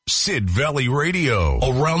Sid Valley Radio.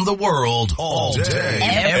 Around the world, all day,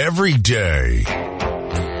 every day.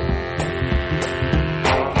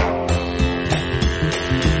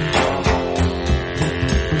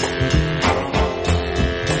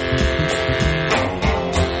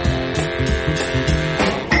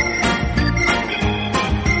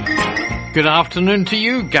 Good afternoon to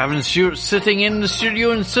you, Gavin Stuart, sitting in the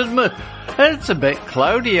studio in Sidmouth. It's a bit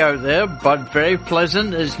cloudy out there, but very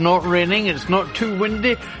pleasant. It's not raining, it's not too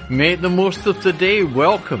windy. Make the most of the day.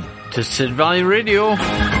 Welcome to Sid Valley Radio.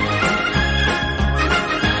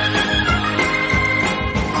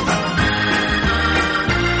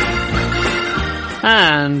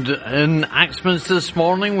 And in Axminster this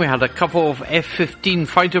morning, we had a couple of F-15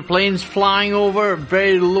 fighter planes flying over at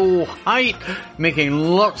very low height, making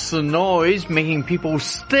lots of noise, making people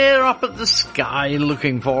stare up at the sky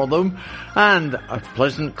looking for them. And a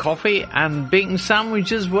pleasant coffee and bacon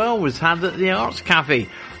sandwich as well was had at the Arts Cafe.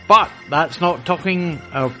 But that's not talking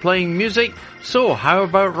or playing music. So how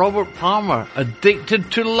about Robert Palmer,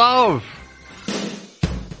 Addicted to Love?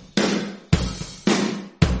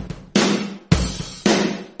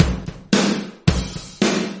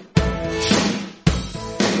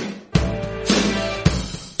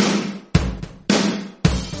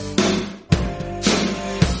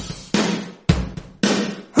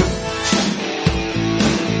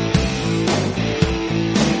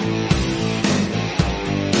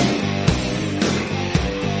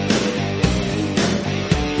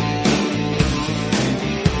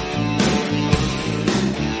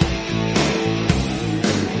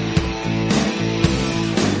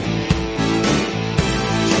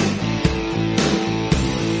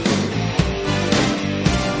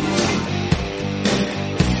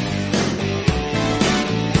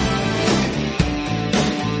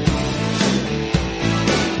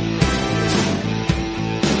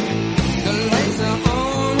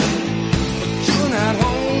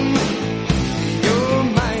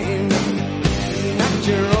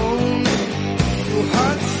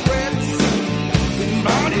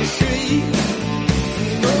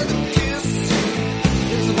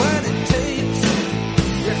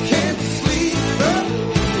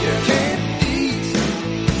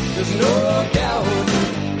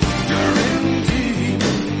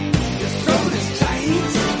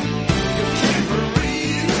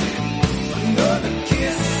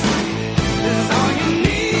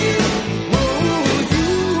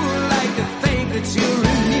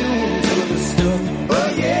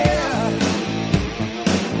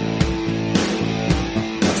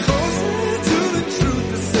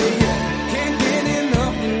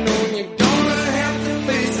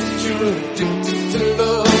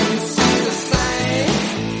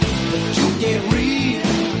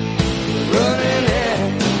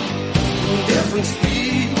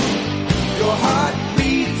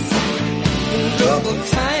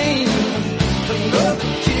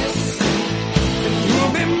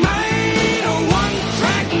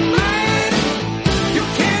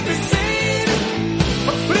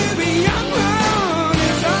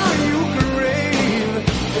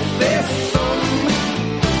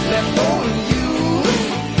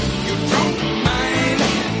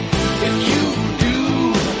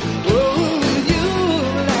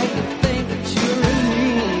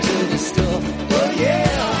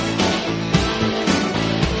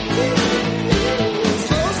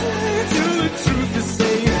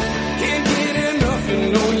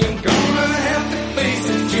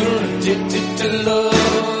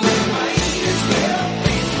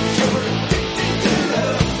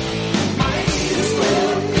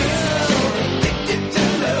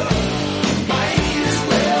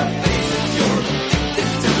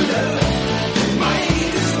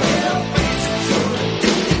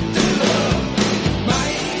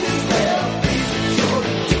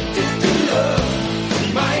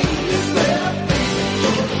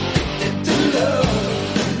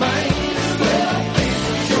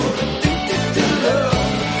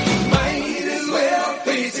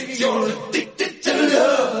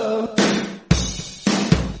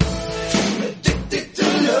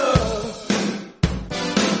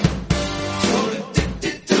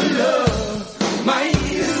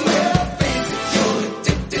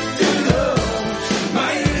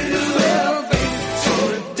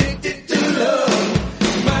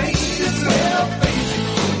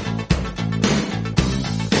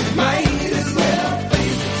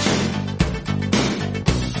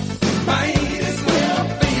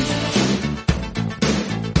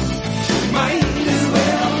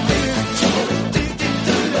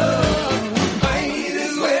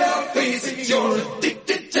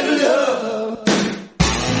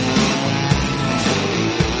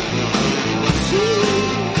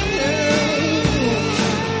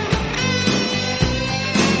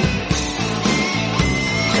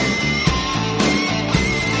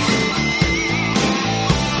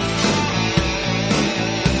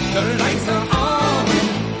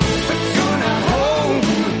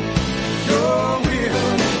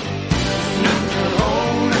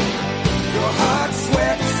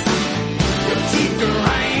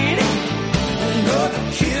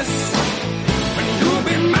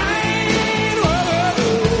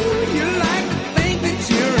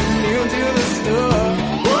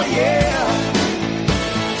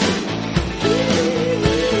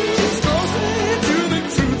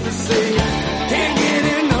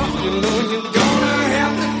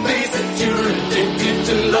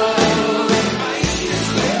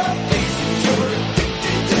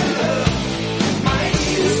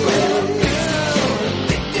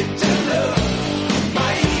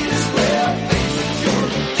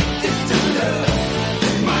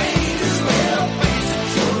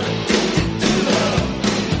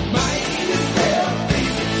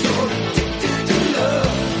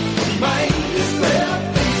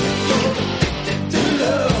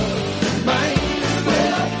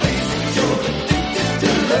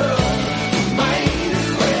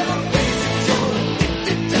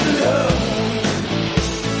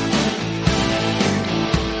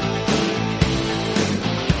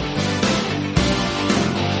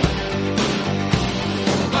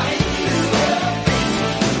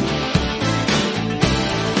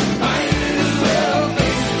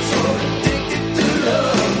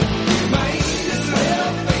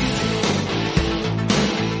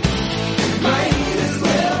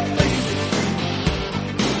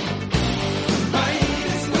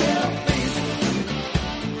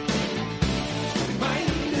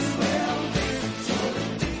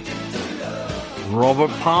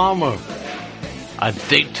 Robert Palmer,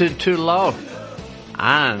 Addicted to Love.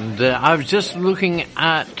 And I was just looking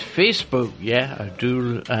at Facebook. Yeah, I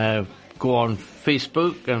do go on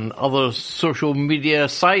Facebook and other social media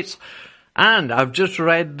sites. And I've just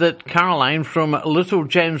read that Caroline from Little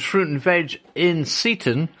Gems Fruit and Veg in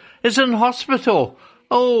Seaton is in hospital.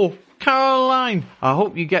 Oh, Caroline, I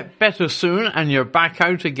hope you get better soon and you're back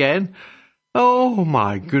out again. Oh,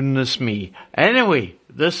 my goodness me. Anyway,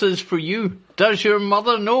 this is for you. Does your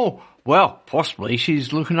mother know? Well, possibly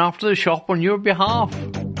she's looking after the shop on your behalf.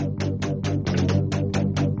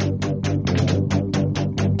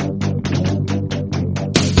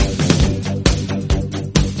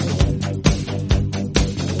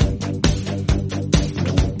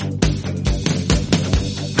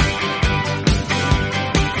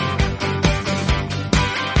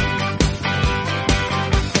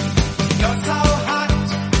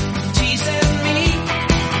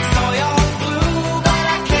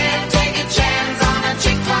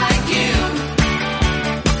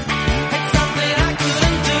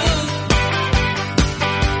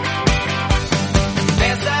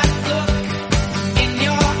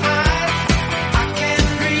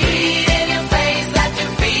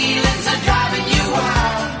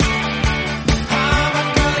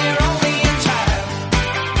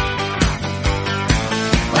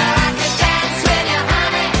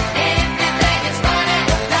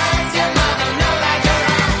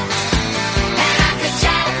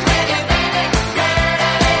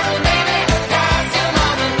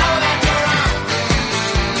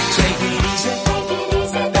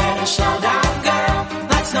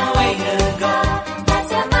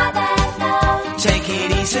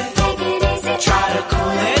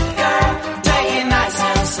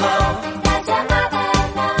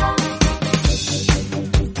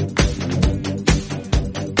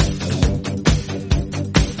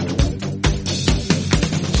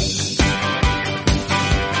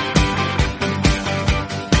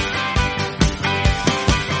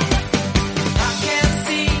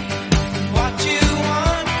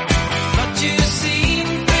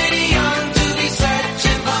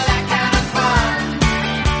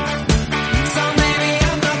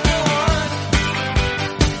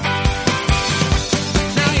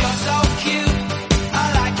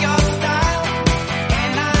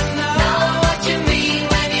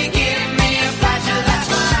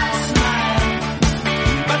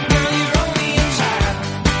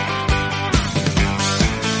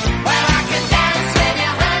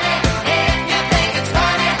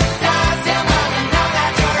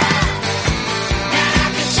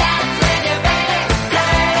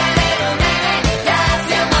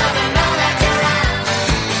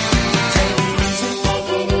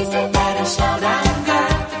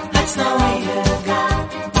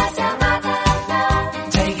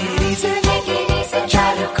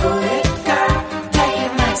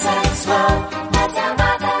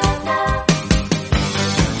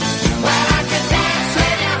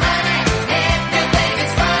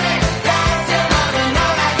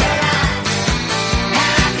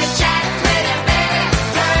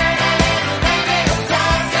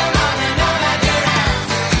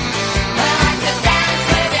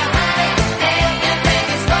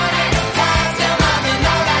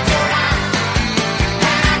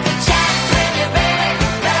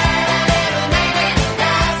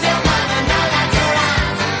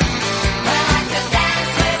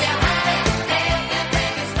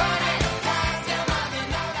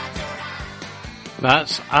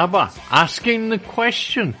 That's ABBA asking the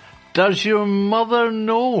question, does your mother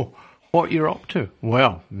know what you're up to?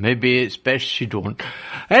 Well, maybe it's best she don't.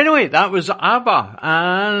 Anyway, that was ABBA.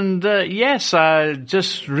 And yes,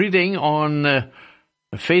 just reading on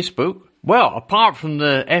Facebook. Well, apart from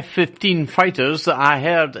the F-15 fighters that I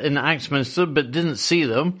heard in Axminster but didn't see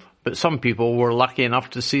them, but some people were lucky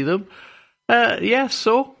enough to see them. Yes,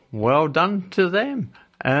 so well done to them.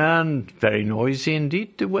 And very noisy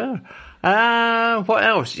indeed they were. What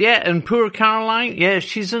else? Yeah, and poor Caroline, yeah,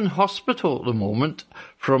 she's in hospital at the moment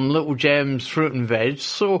from Little Gems Fruit and Veg.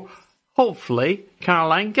 So hopefully,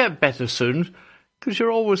 Caroline, get better soon, because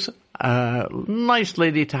you're always a nice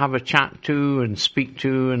lady to have a chat to and speak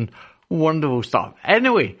to and wonderful stuff.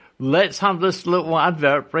 Anyway, let's have this little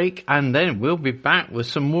advert break and then we'll be back with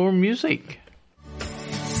some more music.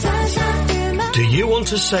 Sunshine through my Do you want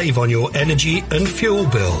to save on your energy and fuel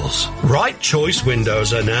bills? Right Choice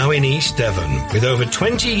Windows are now in East Devon with over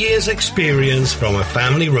 20 years experience from a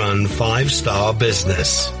family-run 5-star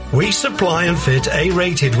business. We supply and fit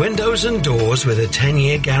A-rated windows and doors with a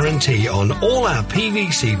 10-year guarantee on all our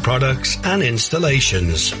PVC products and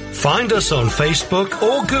installations. Find us on Facebook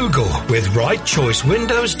or Google with Right Choice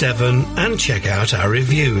Windows Devon and check out our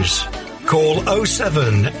reviews. Call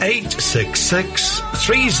 07866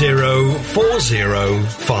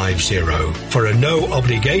 304050 for a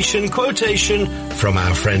no-obligation quotation from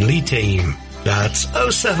our friendly team. That's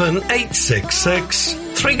 07866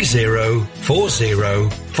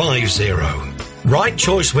 304050. Right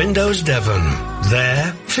Choice Windows Devon.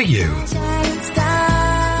 There for you.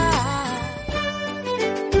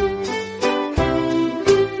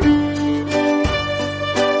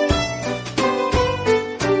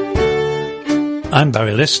 I'm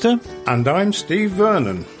Barry Lister. And I'm Steve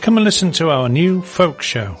Vernon. Come and listen to our new folk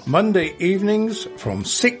show. Monday evenings from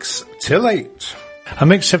 6 till 8. A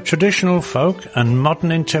mix of traditional folk and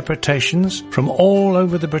modern interpretations from all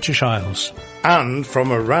over the British Isles. And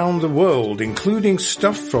from around the world, including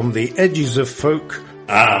stuff from the edges of folk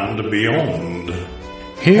and beyond.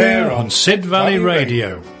 Here on Sid Valley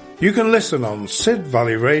Radio. You can listen on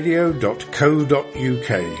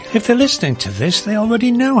sidvalleyradio.co.uk. If they're listening to this, they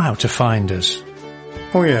already know how to find us.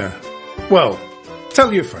 Oh yeah. Well,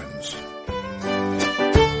 tell your friends.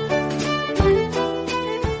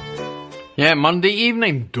 Yeah, Monday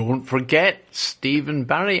evening. Don't forget Steve and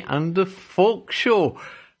Barry and the Folk Show.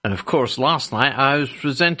 And of course, last night I was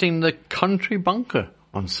presenting the Country Bunker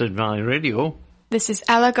on Sid Valley Radio. This is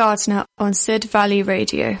Ella Gardner on Sid Valley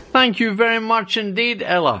Radio. Thank you very much indeed,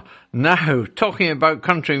 Ella. Now, talking about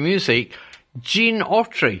country music, Gene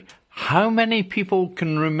Autry. How many people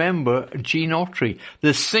can remember Gene Autry?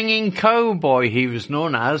 The singing cowboy he was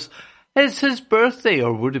known as. It's his birthday,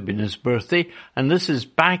 or would have been his birthday, and this is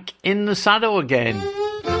Back in the Saddle Again.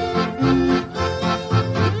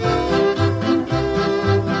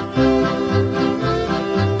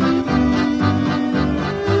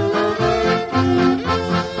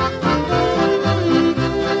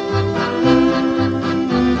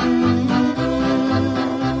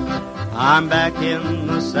 I'm back in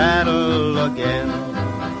the saddle again,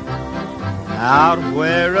 out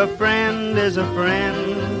where a friend is a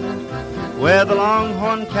friend, where the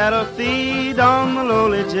longhorn cattle feed on the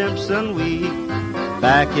lowly Jimson weed.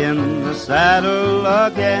 Back in the saddle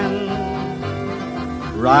again,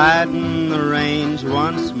 riding the range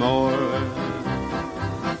once more,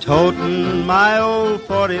 toting my old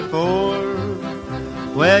 44,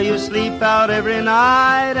 where you sleep out every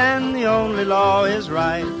night and the only law is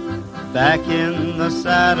right. Back in the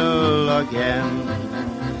saddle again,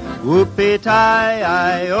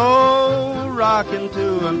 whoopee-tie-I-O, rocking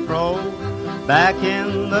to and fro. Back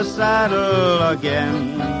in the saddle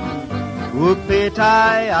again,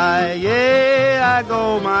 whoopee-tie-I, yeah, I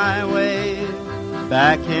go my way.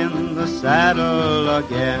 Back in the saddle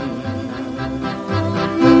again.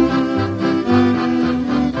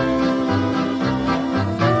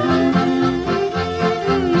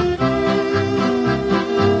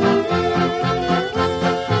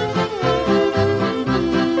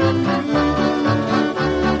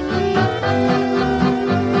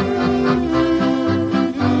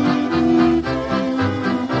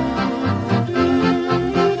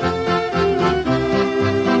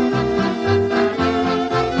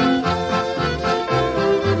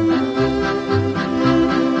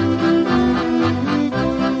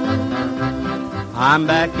 I'm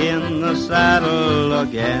back in the saddle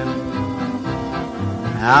again,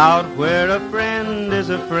 out where a friend is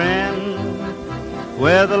a friend,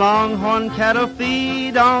 where the longhorn cattle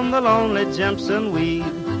feed on the lonely Jimson weed.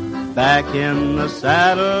 Back in the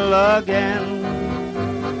saddle again,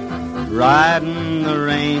 riding the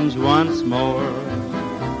range once more,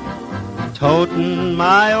 toting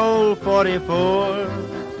my old 44,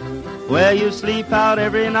 where you sleep out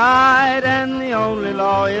every night and the only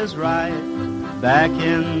law is right. Back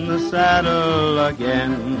in the saddle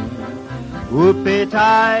again,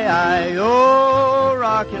 whoopee-tie-I-O,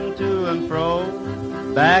 rocking to and fro.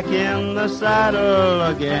 Back in the saddle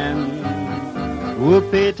again,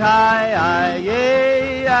 whoopee-tie-I,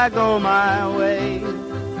 yeah, I go my way.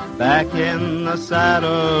 Back in the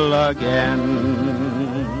saddle again.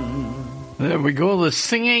 There we go, the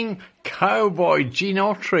singing cowboy, Gene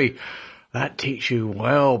Autry. That takes you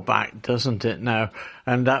well back, doesn't it now?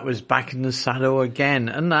 And that was Back in the Saddle again.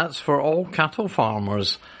 And that's for all cattle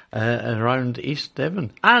farmers around East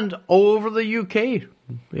Devon. And all over the UK.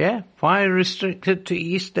 Yeah, why restricted to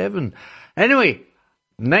East Devon? Anyway,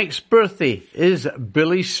 next birthday is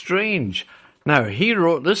Billy Strange. Now, he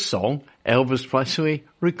wrote this song, Elvis Presley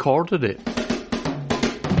recorded it.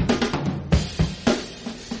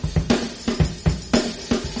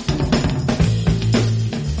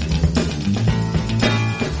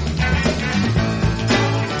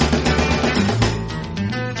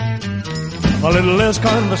 A little less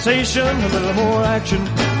conversation, a little more action.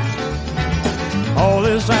 All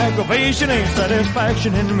this aggravation ain't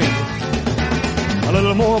satisfaction in me. A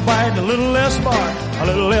little more bite, a little less spark. A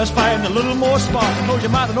little less fight and a little more spark. Close your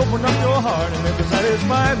mouth and open up your heart and maybe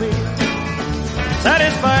satisfy me.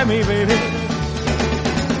 Satisfy me, baby.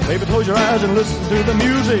 Baby, close your eyes and listen to the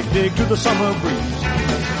music. Dig to the summer breeze.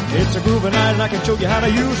 It's a groovy night and I can show you how to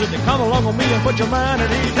use it. Then come along with me and put your mind at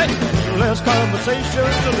ease. Hey, a little less conversation,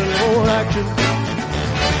 a little more action.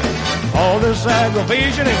 All this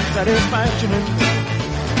aggravation ain't satisfaction in me.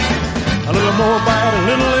 A little more bite, a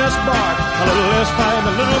little less bark. A little less fight,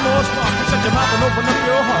 a little more spark. Shut your mouth and open up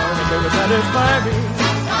your heart and baby, satisfy me.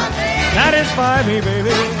 Satisfy me,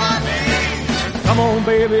 baby. Come on,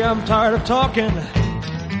 baby, I'm tired of talking.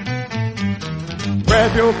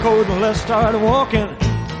 Grab your coat and let's start walking.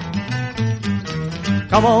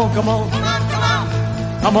 Come on, come on.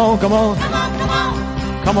 Come on, come on.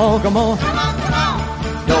 Come on, come on.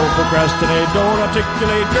 Don't procrastinate, don't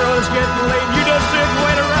articulate. Girl, it's getting late. You just sit and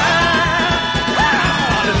wait around.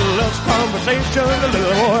 A little less conversation, a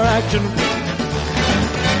little more action.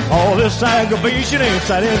 All this aggravation ain't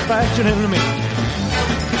satisfaction in me.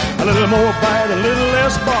 A little more bite, a little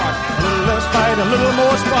less bark. A little less fight, a little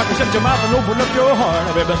more spark. Shut your mouth and open up your heart.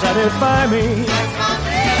 Now, baby, satisfy me.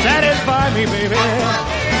 Satisfy me, baby.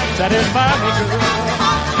 Satisfy me, girl.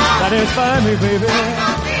 Satisfy me, baby.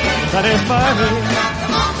 Satisfy me.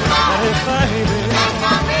 Satisfy me, baby.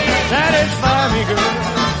 Satisfy me, girl.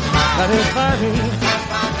 Satisfy me.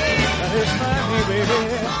 Satisfy me, baby.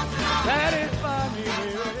 Satisfy me,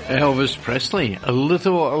 baby. Elvis Presley, a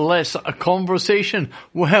little less a conversation.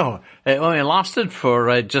 Well, it only lasted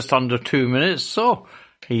for just under 2 minutes, so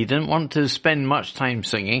he didn't want to spend much time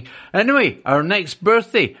singing. Anyway, our next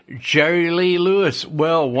birthday, Jerry Lee Lewis.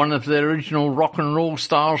 Well, one of the original rock and roll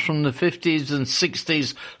stars from the 50s and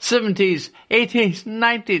 60s, 70s, 80s,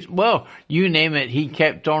 90s. Well, you name it, he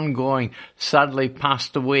kept on going. Sadly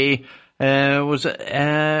passed away. Was it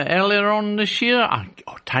earlier on this year?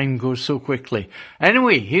 Time goes so quickly.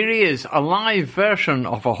 Anyway, here he is, a live version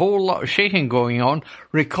of A Whole Lot of Shaking Going On,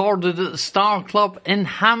 recorded at the Star Club in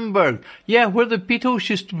Hamburg. Yeah, where the Beatles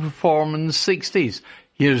used to perform in the 60s.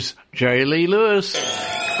 Here's Jerry Lee Lewis.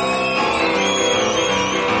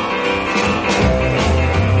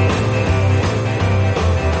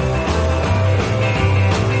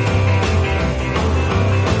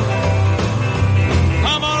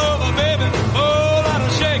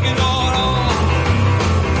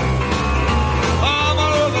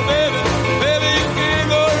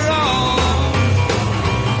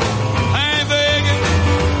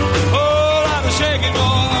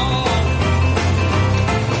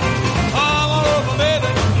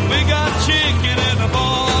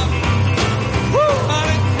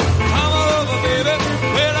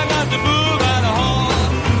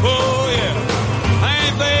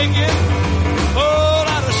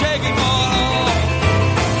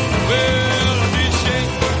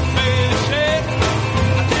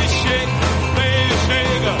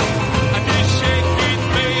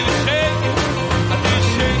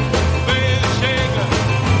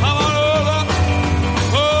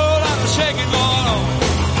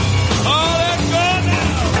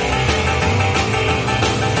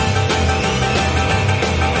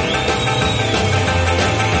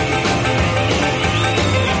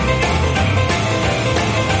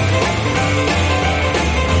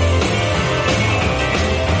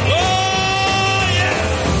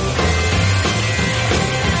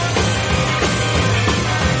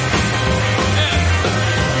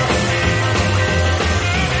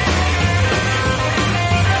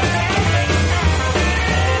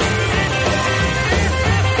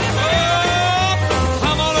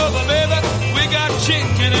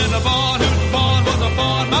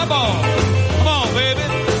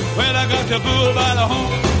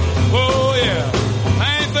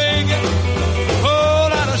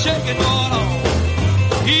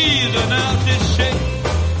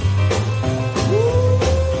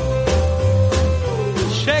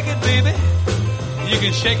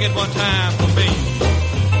 Shake it one time for me.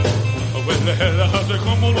 Well,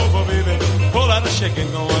 come on over, baby. Whole lot of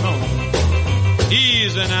shaking going on.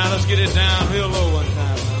 Easy now, let's get it down real low one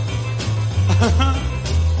time now.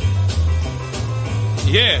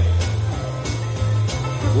 Yeah.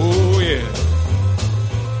 Oh, yeah.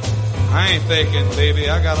 I ain't thinking, baby.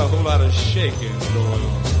 I got a whole lot of shaking going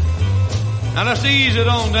on. Now let's ease it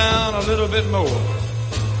on down a little bit more.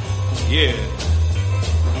 Yeah.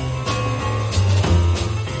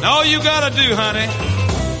 Now all you gotta do, honey,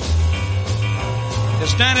 is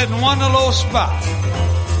stand it in one little spot.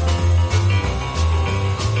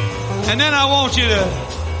 And then I want you to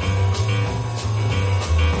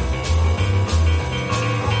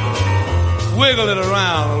wiggle it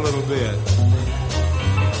around a little bit.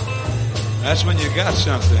 That's when you got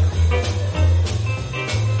something.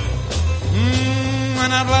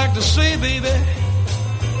 And I'd like to say, baby,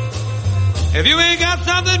 if you ain't got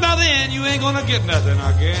something by then, you ain't gonna get nothing,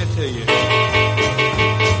 I guarantee you.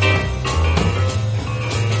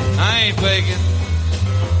 I ain't begging.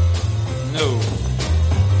 No.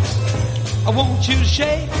 I want you to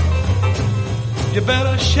shake. You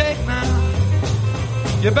better shake now.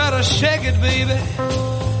 You better shake it, baby.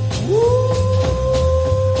 Woo.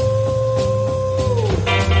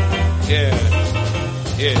 Yeah.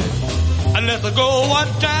 Yeah. And let it go one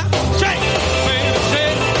time. Shake, baby,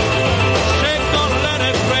 shake. Shake, don't let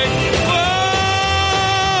it break.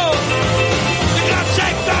 Whoa! You got to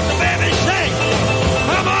shake something, baby, shake.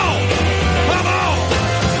 Come on. Come on.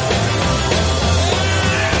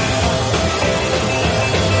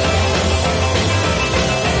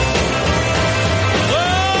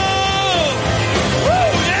 Whoa! Woo,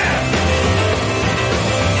 yeah.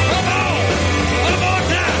 Come on. One more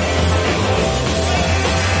time.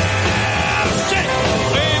 Shake,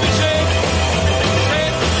 baby, shake.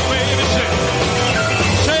 Shake, baby, shake.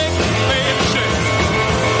 Shake, baby, shake.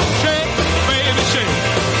 Shake, baby, shake.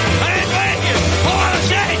 I ain't begging. I wanna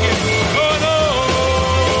shake it. Oh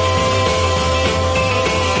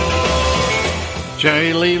no.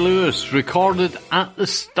 Jerry Lee Lewis, recorded at the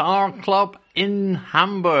Star Club in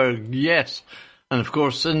Hamburg, yes. And of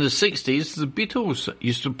course, in the 60s, the Beatles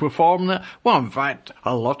used to perform there. Well, in fact,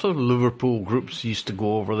 a lot of Liverpool groups used to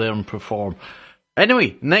go over there and perform.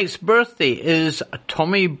 Anyway, next birthday is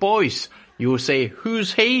Tommy Boyce. You will say,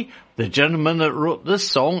 who's he? The gentleman that wrote this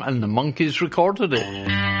song, and the Monkees recorded it.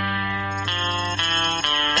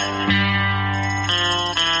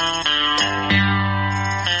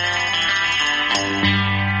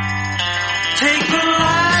 Take the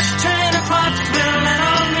last train to Clarksville and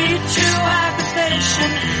I'll meet you at the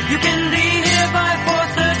station. You can be here by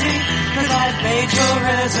 4:30 cause I've made your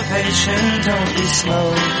reservation. Don't be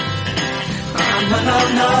slow. No, no,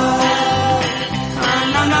 no.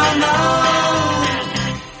 No, no, no.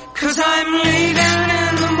 Cause I'm leaving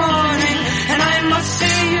in the morning and I must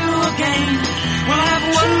see you again. We'll have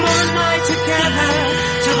one more night together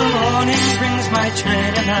till the morning brings my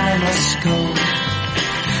train and I must go.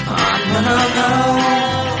 No, no, no.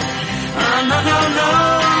 No, no, no.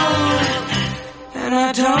 And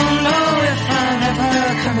I don't know if I'm ever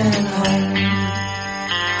coming home.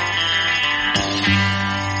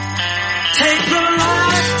 Take the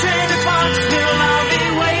last train to Clarksville. I'll be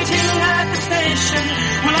waiting at the station.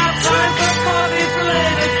 We'll have time for coffee,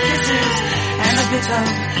 belated kisses, and a bit of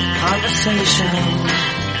conversation.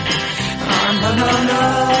 No, no, no.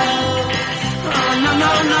 No,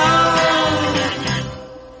 no, no.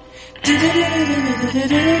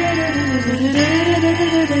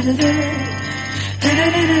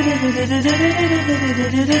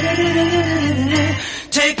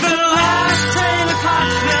 Take the last train to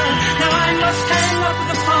Clarksville. Now I must hang up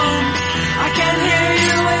the phone. I can't hear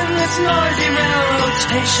you in this noisy railroad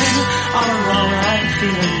station. All alone I'm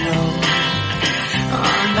feeling low.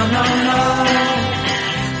 No, no, no.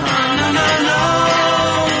 No, no, no.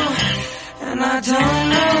 And I don't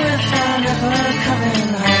know if I'm ever coming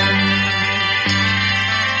home.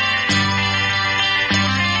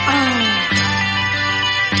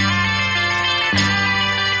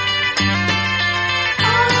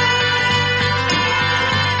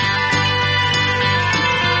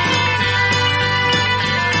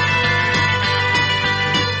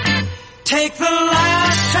 Take the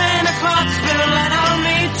last train to Clarksville and I'll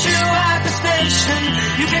meet you at the station.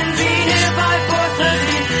 You can be here by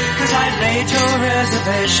 4:30 cause I've made your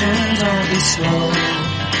reservation. Don't be slow.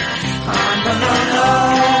 No, no, no.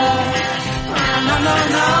 No, no,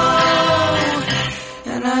 no.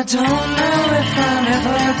 And I don't know if I'm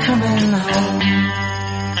ever coming home.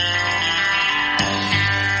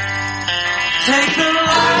 Take the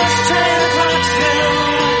last train to Clarksville.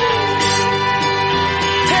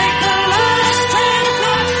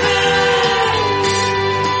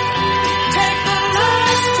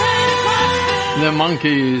 The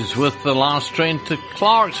Monkees with the last train to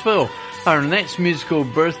Clarksville. Our next musical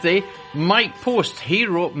birthday, Mike Post. He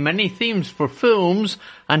wrote many themes for films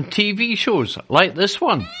and TV shows, like this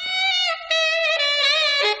one.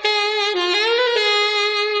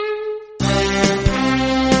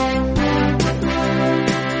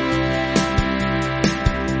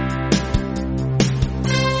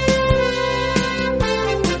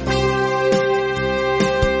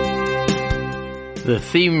 the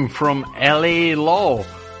theme from LA Law.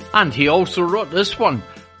 And he also wrote this one,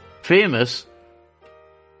 famous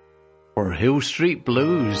for Hill Street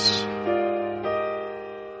Blues.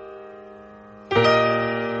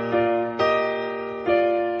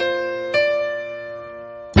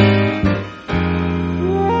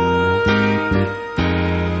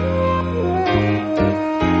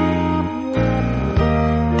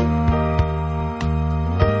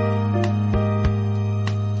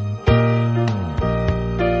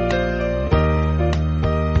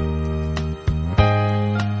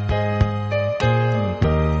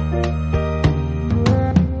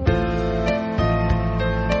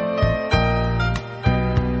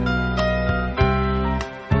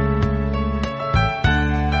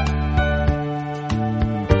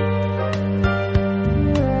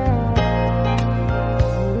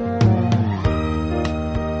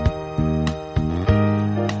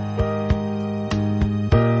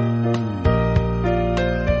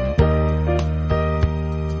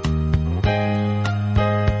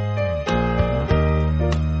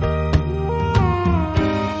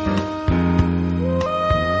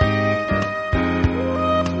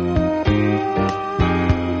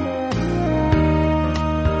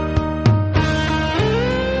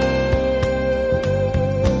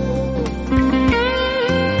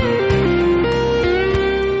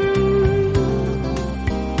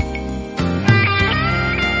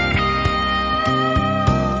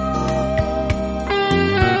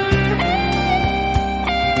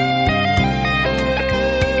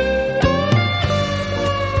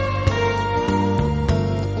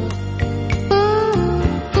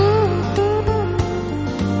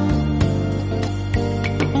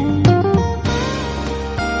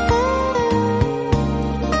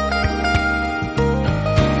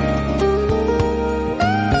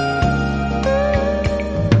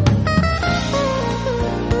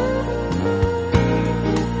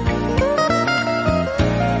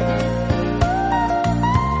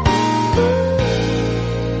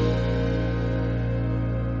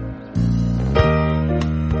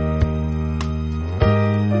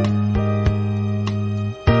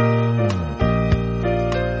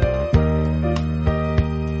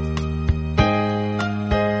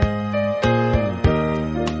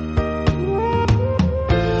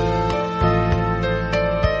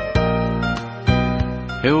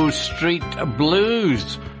 Hill Street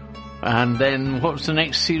Blues. And then what's the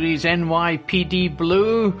next series? NYPD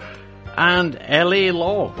Blue and LA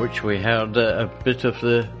Law, which we heard a bit of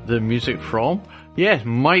the music from. Yes,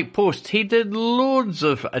 Mike Post. He did loads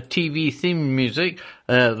of TV theme music,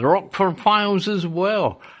 the Rockford Files as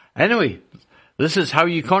well. Anyway, this is how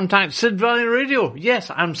you contact Sid Valley Radio.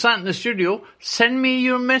 Yes, I'm sat in the studio. Send me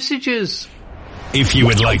your messages. If you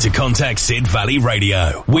would like to contact Sid Valley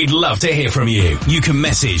Radio, we'd love to hear from you. You can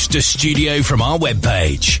message the studio from our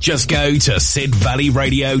webpage. Just go to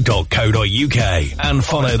sidvalleyradio.co.uk and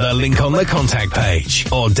follow the link on the contact page,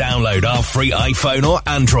 or download our free iPhone or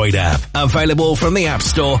Android app, available from the App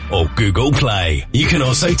Store or Google Play. You can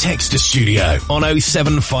also text the studio on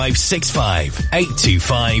 07565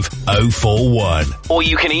 825 041, or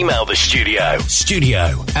you can email the studio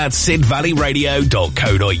at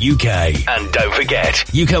sidvalleyradio.co.uk. And don't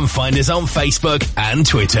forget, you can find us on Facebook and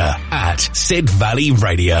Twitter at Sid Valley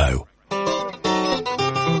Radio.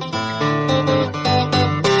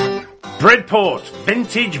 Bridport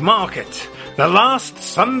Vintage Market, the last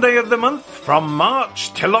Sunday of the month from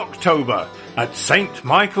March till October at St.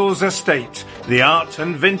 Michael's Estate, the art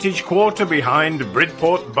and vintage quarter behind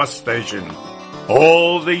Bridport Bus Station.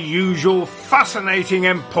 All the usual fascinating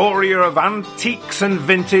emporia of antiques and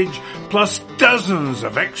vintage, plus dozens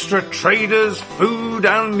of extra traders, food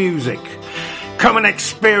and music. Come and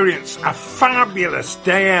experience a fabulous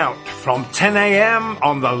day out from 10 a.m.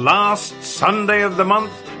 on the last Sunday of the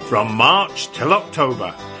month from March till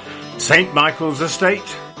October. St. Michael's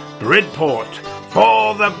Estate, Bridport,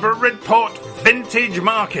 for the Bridport Vintage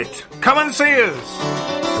Market. Come and see us.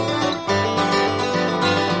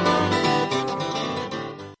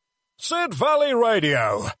 Sid Valley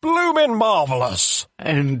Radio, bloomin' marvellous.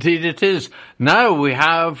 Indeed it is. Now we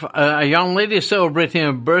have a young lady celebrating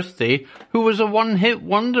her birthday who was a one-hit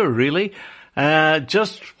wonder, really.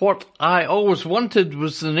 Just What I Always Wanted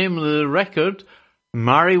was the name of the record.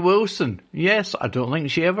 Mary Wilson. Yes, I don't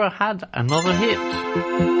think she ever had another hit.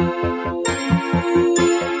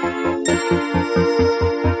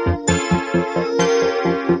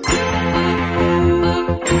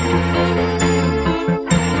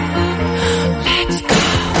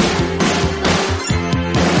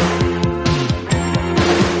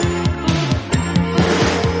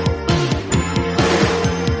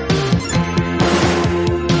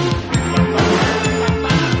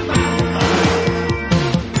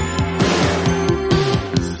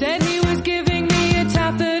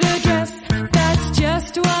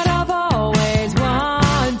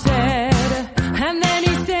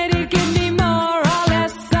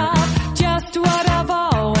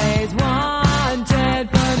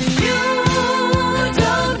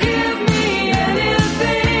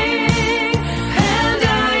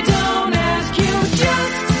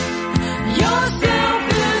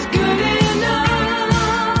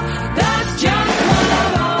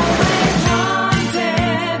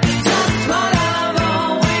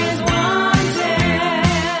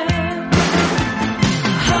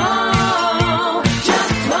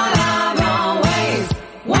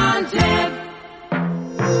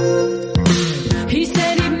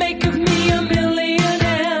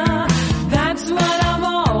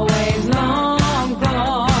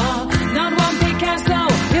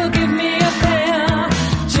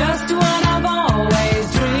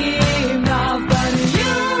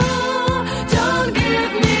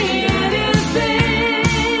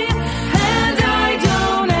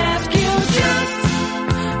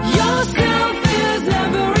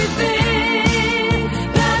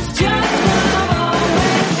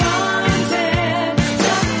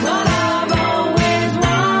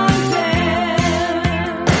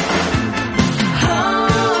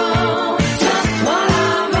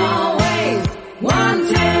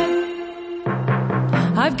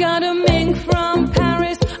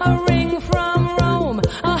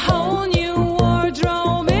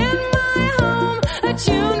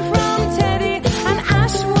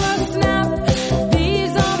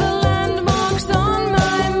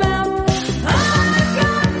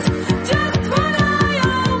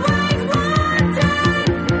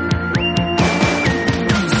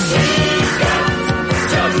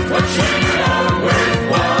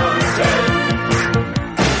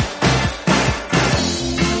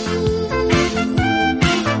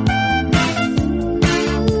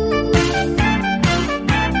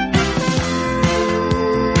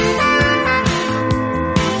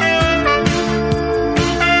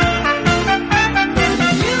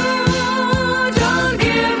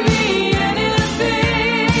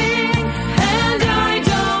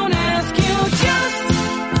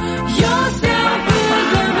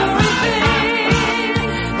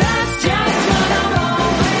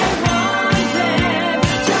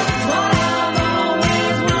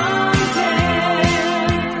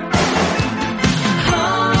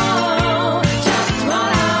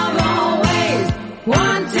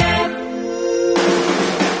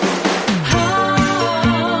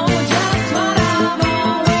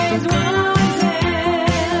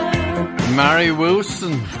 Mary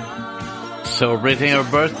Wilson, celebrating her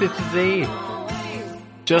birthday today.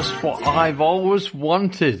 Just what I've always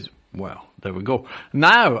wanted. Well, there we go.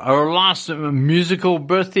 Now, our last musical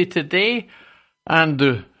birthday today, and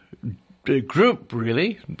the group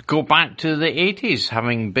really go back to the 80s,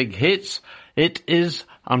 having big hits. It is,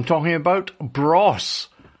 I'm talking about Bros.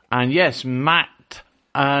 And yes, Matt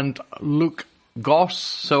and Luke Goss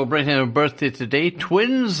celebrating their birthday today.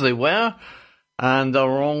 Twins they were. And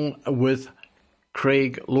along with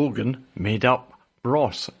Craig Logan made up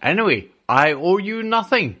Bros. Anyway, I Owe You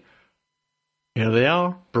Nothing. Here they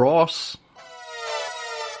are, Bros.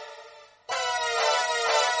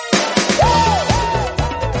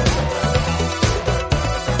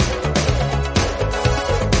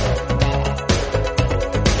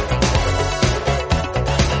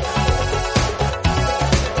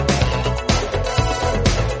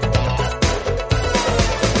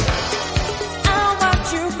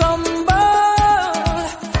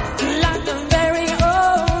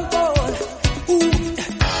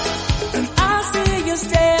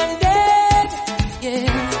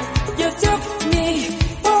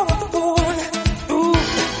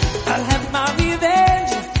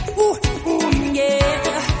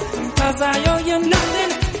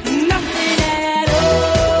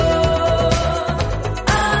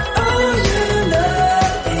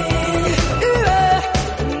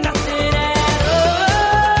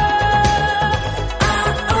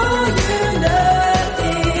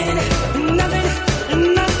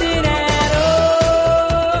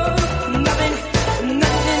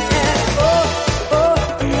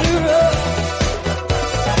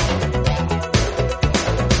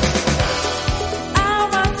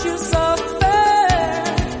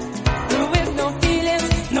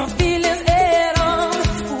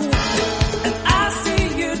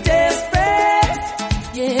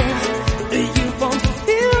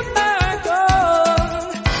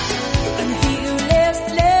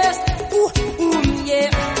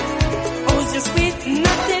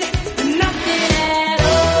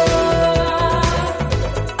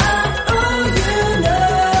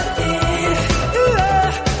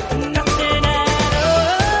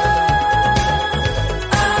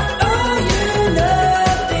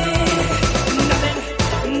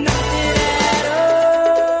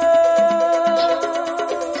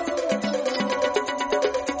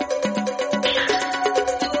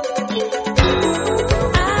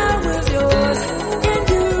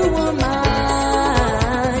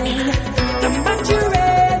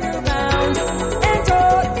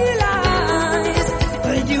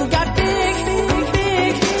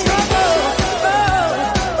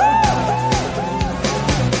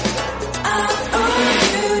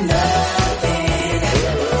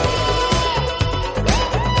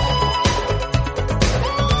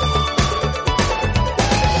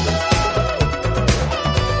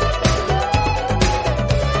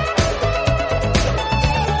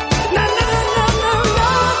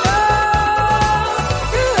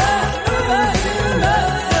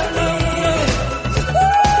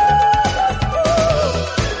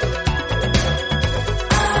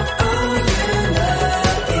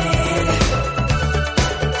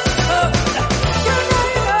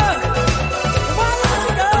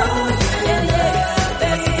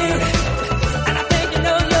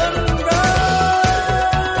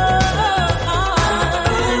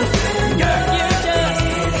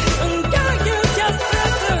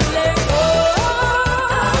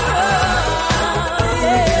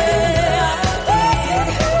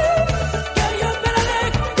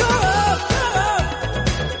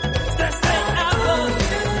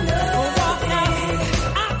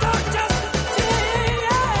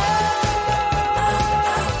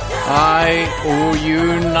 I Owe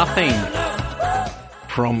You Nothing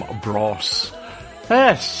from Bros.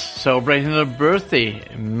 Yes, celebrating their birthday,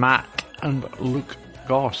 Matt and Luke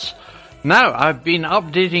Goss. Now, I've been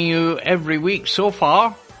updating you every week so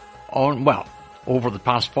far on, well, over the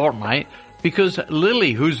past fortnight, because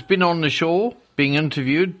Lily, who's been on the show, being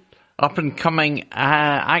interviewed, up-and-coming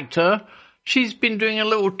actor, she's been doing a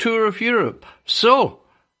little tour of Europe. So,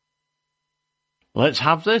 let's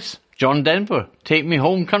have this. John Denver, Take Me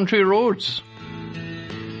Home Country Roads.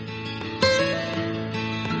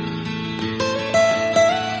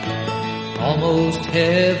 Almost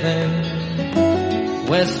heaven,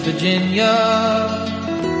 West Virginia,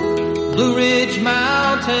 Blue Ridge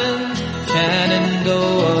Mountains,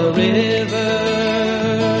 Shenandoah River.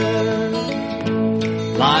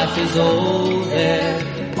 Life is old there,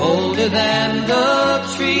 older than the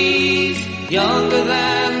trees, younger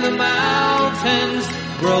than the mountains,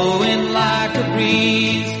 growing like a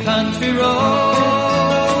breeze. Country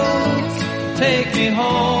roads, take me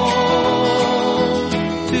home.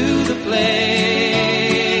 to the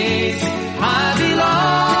place I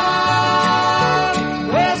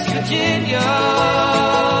belong, West Virginia.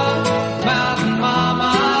 Mountain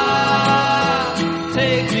Mama,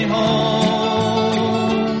 take me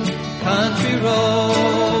home, country road.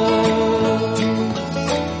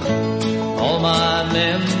 All my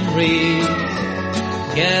memories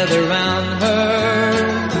gather round her,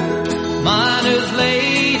 miner's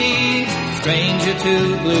lady, stranger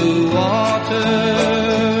to blue water.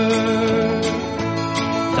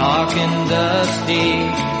 Dark and dusty,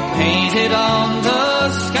 painted on the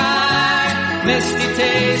sky, misty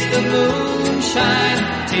taste of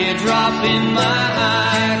moonshine, teardrop in my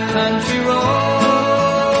eye. Country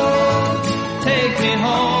road, take me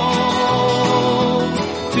home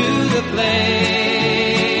to the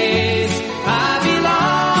place I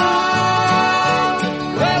belong,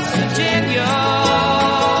 West Virginia.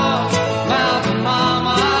 Mountain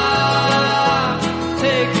Mama,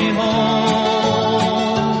 take me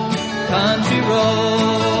home, country roads.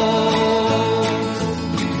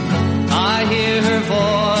 I hear her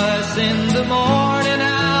voice in the morning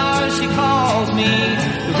hours, she calls me.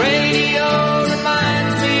 The radio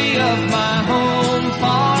reminds me of my home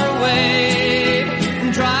far away.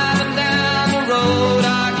 And driving down the road,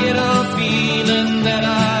 I get a feeling that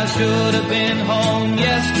I should have been home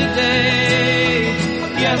yesterday.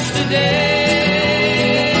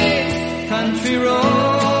 Yesterday, country roads,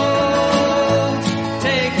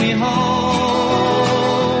 take me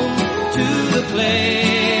home to the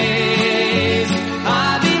place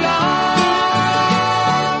I belong,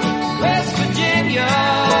 West Virginia.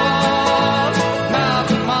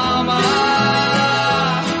 Mountain Mama,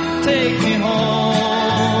 take me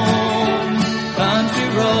home, country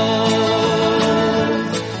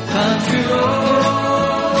roads, country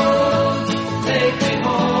roads, take me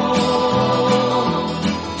home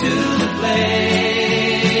to the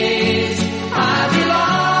place I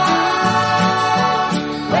belong,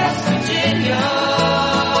 West Virginia.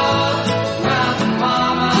 Mountain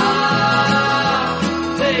Mama,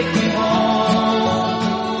 take me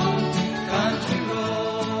home, country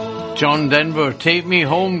roads. John Denver, Take Me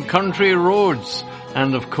Home, Country Roads.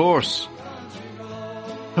 And of course,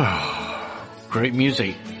 great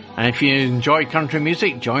music. And if you enjoy country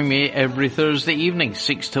music, join me every Thursday evening,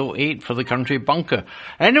 6 till 8 for the Country Bunker.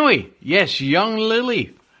 Anyway, yes, young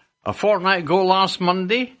Lily. A fortnight ago last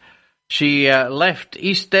Monday, she left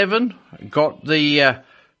East Devon, got the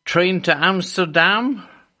train to Amsterdam,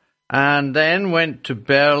 and then went to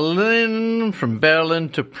Berlin, from Berlin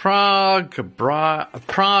to Prague,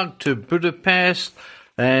 Prague to Budapest,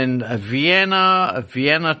 then Vienna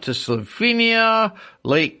to Slovenia,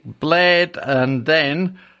 Lake Bled, and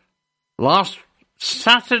then last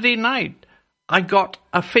Saturday night, I got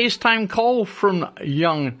a FaceTime call from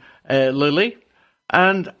young Lily,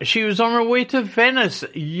 and she was on her way to Venice.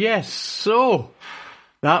 Yes, so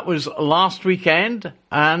that was last weekend,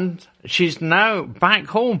 and she's now back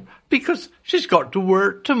home because she's got to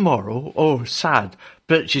work tomorrow. Oh, sad.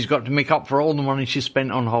 But she's got to make up for all the money she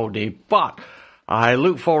spent on holiday. But I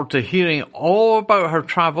look forward to hearing all about her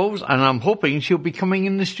travels, and I'm hoping she'll be coming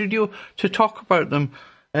in the studio to talk about them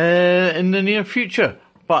in the near future.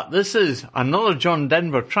 But this is another John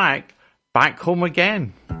Denver track, Back Home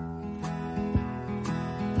Again.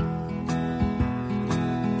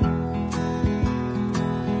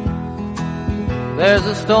 There's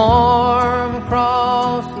a storm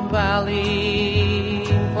across the valley,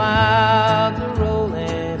 clouds are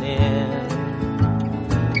rolling in.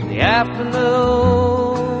 The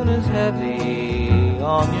afternoon is heavy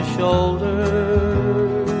on your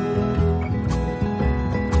shoulders.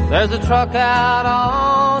 There's a truck out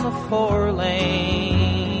on the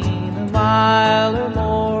 4-lane, a mile or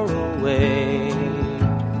more away.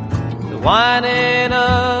 The whining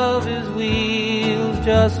of his wheels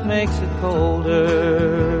just makes it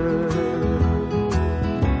colder.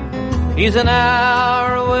 He's an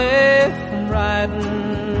hour away from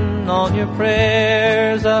riding on your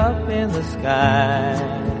prayers up in the sky.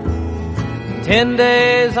 10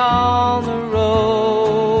 days on the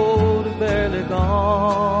road, barely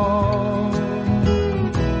gone.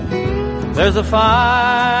 There's a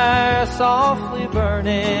fire softly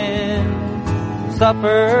burning,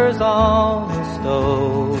 supper's on the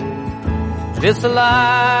stove. It's the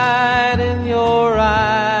light in your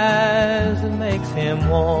eyes that makes him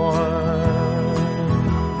warm.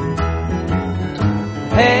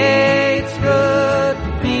 Hey, it's good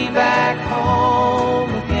to be back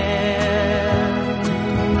home again.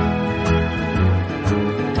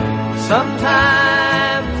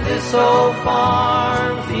 Sometimes this old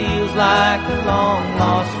farm feels like a long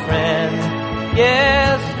lost friend.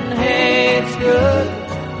 Yes, and hey, it's good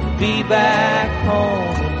be back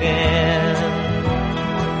home again.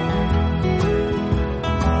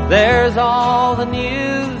 There's all the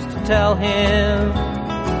news to tell him.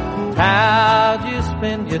 How'd you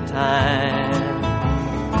spend your time?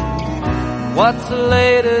 What's the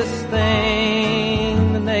latest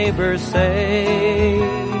thing the neighbors say?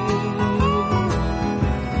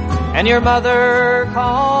 And your mother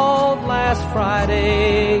called last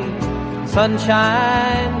Friday.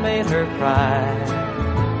 Sunshine made her cry.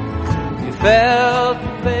 You felt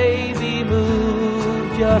the baby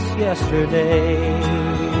move just yesterday.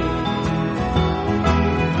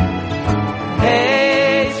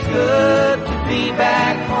 Hey, it's good to be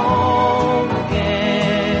back home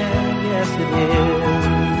again. Yes, it is.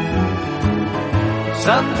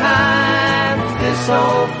 Sometimes this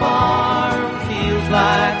old farm feels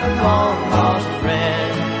like a long-lost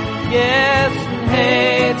friend. Yes, and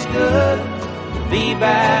hey, it's good to be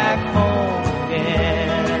back home again.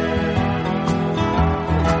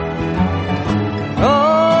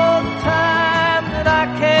 Oh, the time that I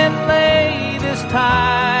can lay this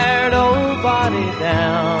tired old body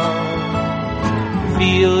down,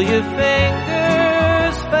 feel your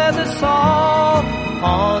fingers feather soft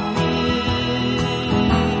on me.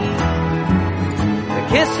 The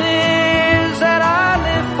kisses that I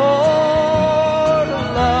live for, the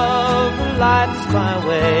love that lights my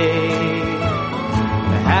way,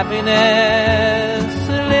 the happiness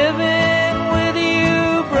of living with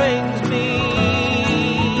you brings me.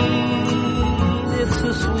 It's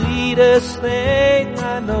the sweetest thing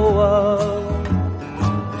I know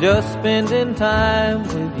of, just spending time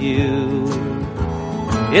with you.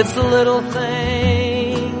 It's the little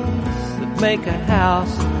things that make a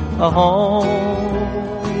house a home.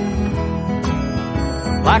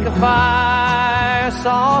 Like a fire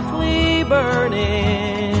softly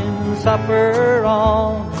burning, supper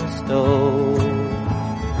on the stove.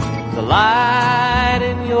 The light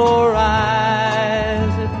in your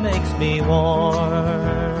eyes, it makes me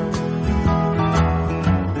warm.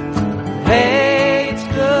 Hey, it's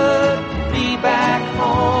good to be back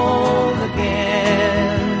home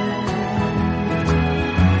again.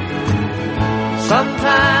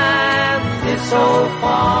 Sometimes this old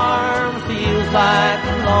farm feels like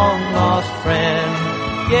a long-lost friend.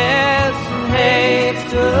 Yes, and hey, it's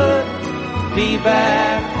good to be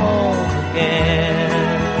back home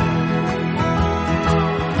again.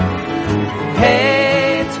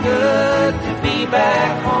 Hey, it's good to be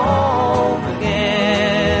back home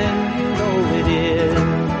again. You know it is.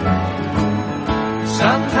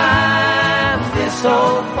 Sometimes this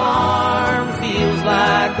old farm feels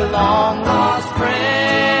like a long-lost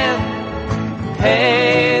friend.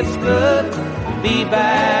 Hey, it's good to be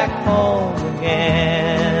back home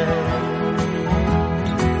again.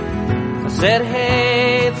 I said,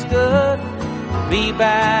 hey, it's good to be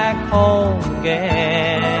back home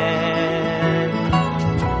again.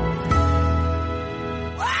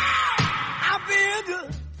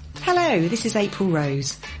 Hello, this is April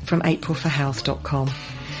Rose from aprilforhealth.com.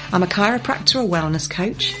 I'm a chiropractor, a wellness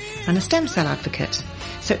coach and a stem cell advocate.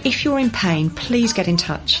 So if you're in pain, please get in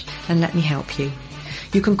touch and let me help you.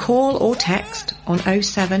 You can call or text on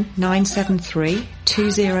 07973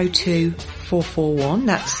 202 441.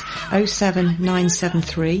 That's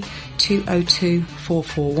 07973 202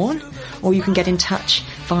 441. Or you can get in touch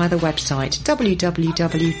via the website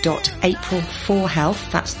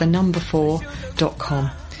www.april4health, that's the number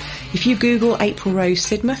 4.com. If you Google April Rose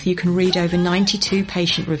Sidmouth, you can read over 92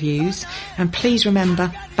 patient reviews. And please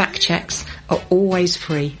remember, back checks are always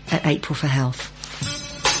free at April for Health.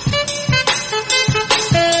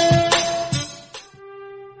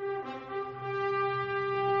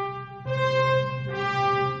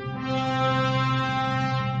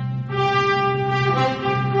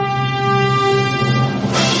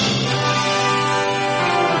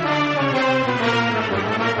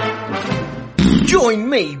 Join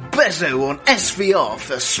me, Bezzo, on SVR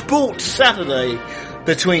for Sports Saturday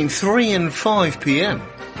between 3 and 5 p.m.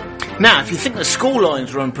 Now, if you think the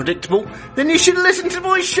scorelines are unpredictable, then you should listen to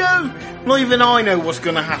my show. Not even I know what's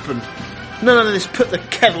going to happen. None of this put the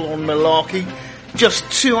kettle on malarkey. Just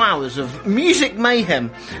 2 hours of music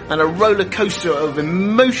mayhem and a roller coaster of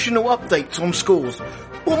emotional updates on scores.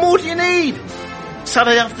 What more do you need?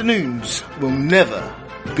 Saturday afternoons will never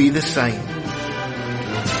be the same.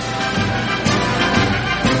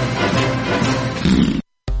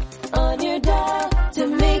 On your dial to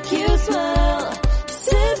make you smile,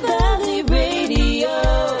 Sid Valley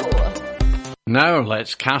Radio. Now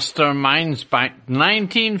let's cast our minds back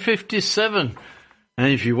 1957.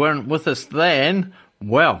 And if you weren't with us then,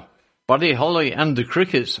 well, Buddy Holly and the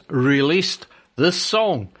Crickets released this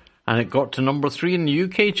song. and it got to number 3 in the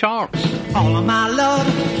UK charts. All of my love,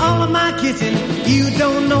 all of my kissing, you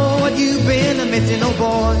don't know what you've been missing, oh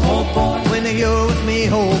boy. Oh boy, when you're with me,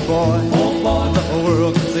 oh boy. Oh boy, the whole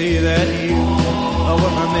world can see that you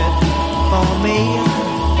were meant for me.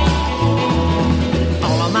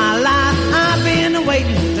 All of my life I've been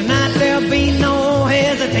waiting, tonight there'll be no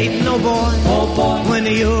hesitating, oh boy. Oh boy, when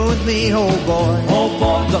you're with me, oh boy. Oh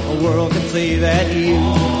boy, the whole world can see that you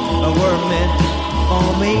were meant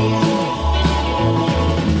for me.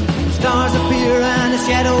 Stars appear and the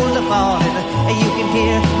shadows are falling. You can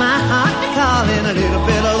hear my heart calling. A little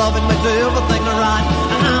bit of loving makes everything right.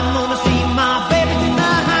 And I'm gonna see my baby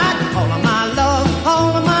tonight. All of my love,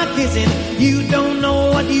 all of my kissing. You don't know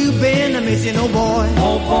what you've been missing, oh boy.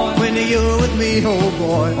 Oh boy, when you're with me, oh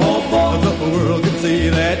boy. Oh boy, the whole world can see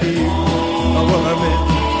that you were meant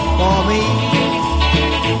for me.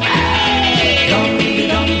 Dum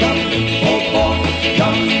dum dum, oh boy.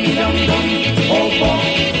 Dum dum dum, oh boy.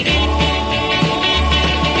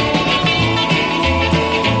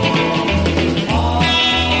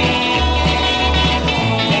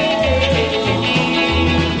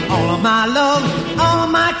 My love, all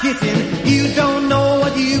my kissing, you don't know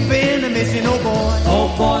what you've been missing, oh boy. Oh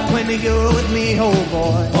boy, when you're with me, oh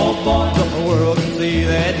boy. Oh boy, the whole world can see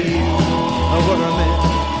that you were meant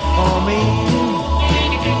for me.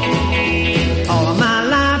 All of my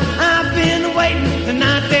life I've been waiting,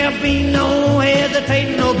 tonight there'll be no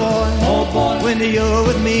hesitating, oh boy. Oh boy, when you're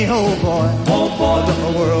with me, oh boy. Oh boy, the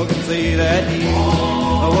whole world can see that you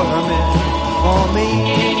were meant for me.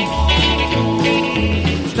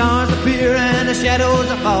 Stars appear and the shadows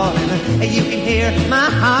are falling. You can hear my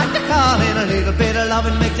heart calling. A little bit of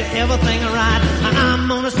loving makes everything right. I'm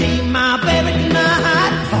gonna see my baby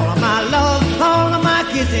tonight. All of my love, all of my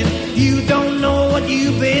kissing. You don't know what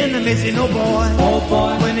you've been missing, oh boy. Oh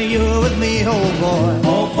boy, when you're with me, oh boy.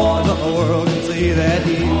 Oh boy, the whole world can see that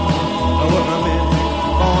you were meant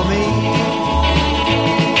for me.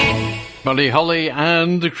 Buddy Holly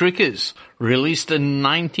and the Crickets, released in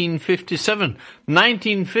 1957.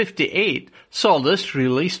 1958 saw this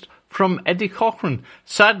released from Eddie Cochran.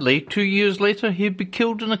 Sadly, 2 years later, he'd be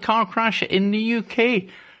killed in a car crash in the UK.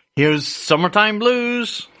 Here's Summertime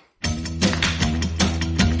Blues.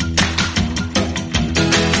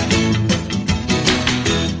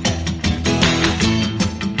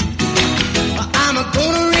 I'm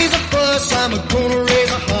gonna raise a fuss, I'm gonna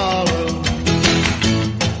raise a holler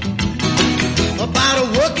about a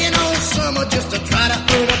working all summer just to try to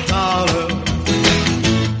earn a dollar.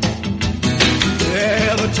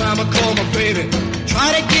 Every time I call my baby,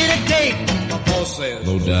 try to get a date, my boss says,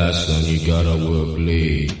 no die, son, you gotta work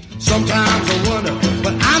late. Sometimes I wonder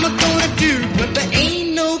what I'm gonna do, but there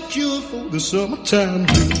ain't no cure for the summertime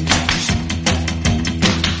blues.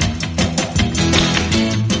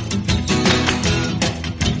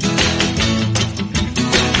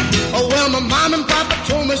 Oh well, my mom and papa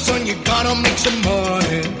told me, son, you gotta make some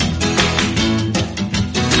money.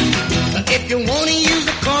 If you wanna use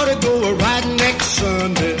the car to go riding next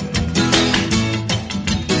Sunday.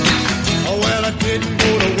 Oh well, I didn't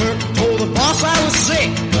go to work, told the boss I was sick.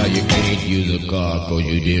 Now you can't use a car cause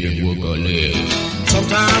you didn't work a leg.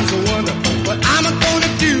 Sometimes I wonder what I'm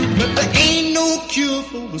gonna do, but there ain't no cure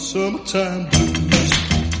for the summertime blues.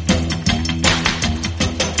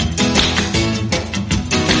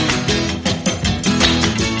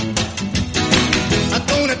 I'm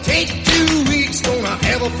gonna take 2 weeks, gonna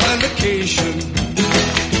have a fun vacation.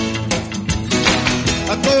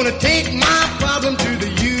 I'm gonna take my problem to the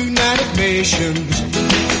United Nations.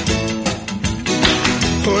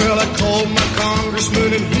 Well, I called my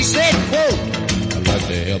congressman and he said, quote, I'd like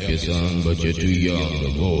to help you, son, but you're too young to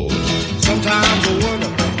vote. Sometimes I wonder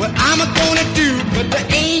what I'm gonna do, but there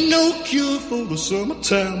ain't no cure for the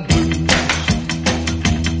summertime blues.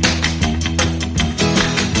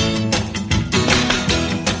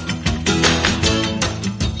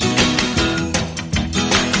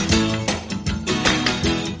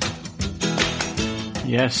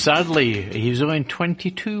 Yes, sadly, he was only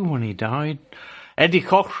 22 when he died. Eddie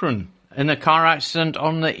Cochran in a car accident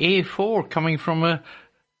on the A4 coming from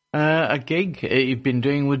a gig he'd been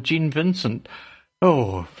doing with Gene Vincent.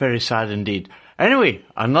 Oh, very sad indeed. Anyway,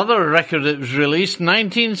 another record that was released,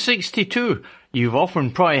 1962. You've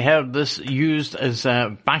often probably heard this used as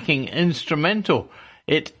a backing instrumental.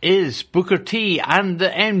 It is Booker T and the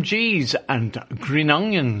MGs and Green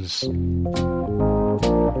Onions.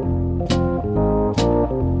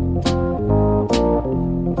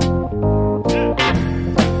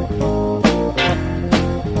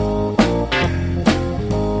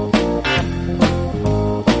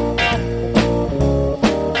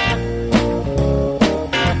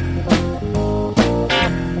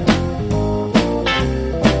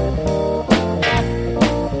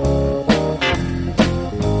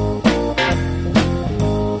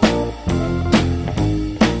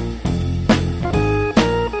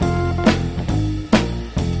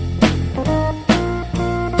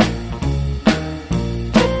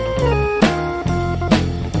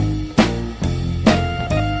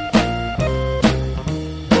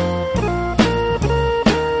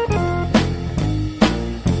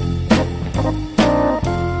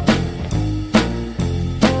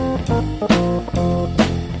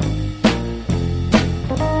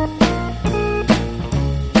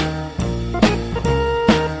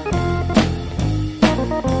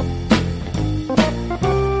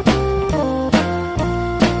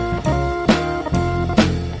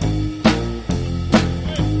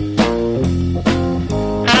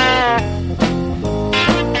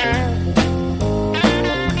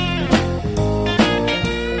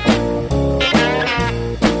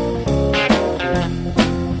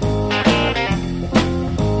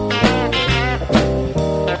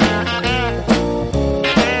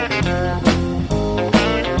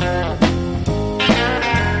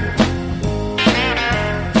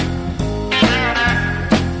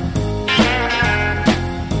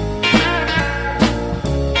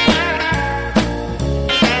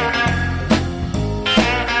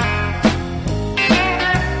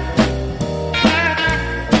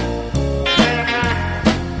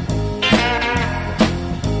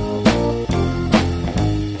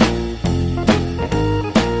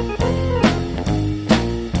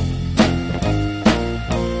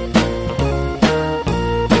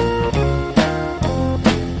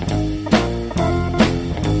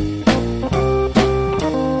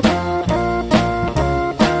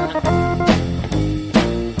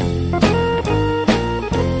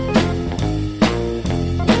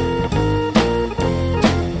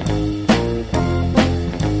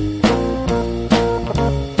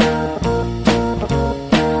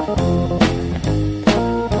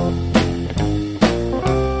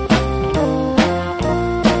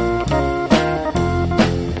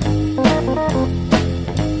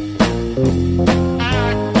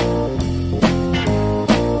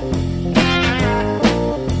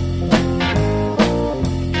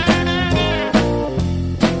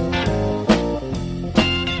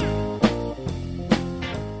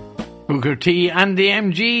 Booker T and the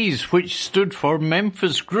MGs, which stood for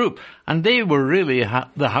Memphis Group, and they were really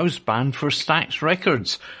the house band for Stax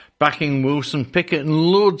Records, backing Wilson Pickett and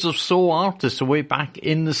loads of soul artists way back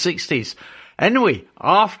in the 60s. Anyway,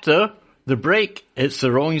 after the break, it's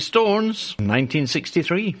the Rolling Stones,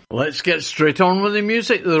 1963. Let's get straight on with the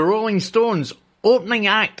music. The Rolling Stones, opening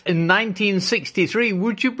act in 1963.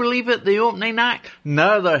 Would you believe it, the opening act?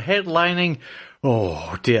 Now they're headlining.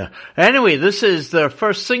 Oh dear. Anyway, this is their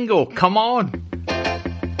first single, Come On.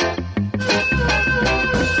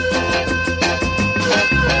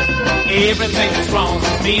 Everything is wrong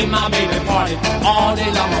since me and my baby party. All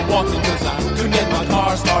day long I'm walking cause I couldn't get my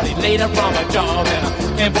car started. Later from a job and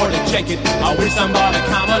I can't afford to check it. I wish somebody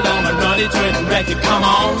come along and run into it and wreck it. Come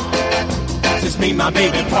on, since me and my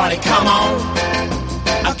baby party. Come on,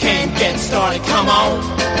 I can't get started. Come on,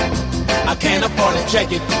 I can't afford to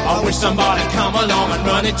check it. I wish somebody come along and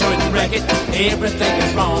run into it and wreck it. Everything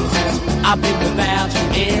is wrong since I've been without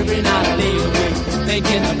you. Every night I lay awake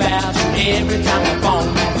thinking about you. Every time the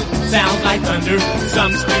phone rings it sounds like thunder.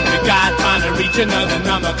 Some stupid guy trying to reach another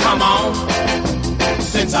number. Come on,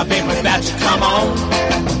 since I've been without you. Come on,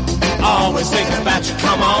 always thinking about you.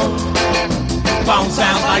 Come on, phone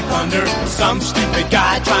sounds like thunder. Some stupid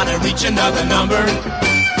guy trying to reach another number.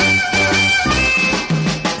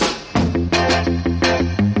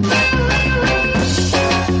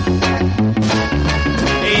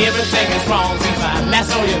 Everything is wrong since I last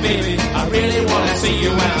saw you, baby. I really wanna see you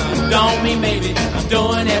around. Don't mean maybe I'm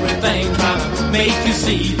doing everything trying to make you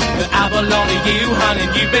see that I belong to you, honey.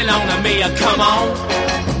 You belong to me. Come on,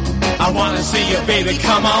 I wanna see you, baby.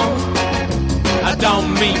 Come on, I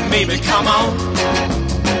don't mean maybe. Come on,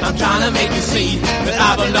 I'm trying to make you see that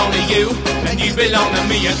I belong to you and you belong to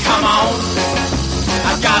me. Come on,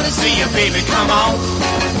 I gotta see you, baby. Come on,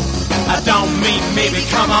 I don't mean maybe.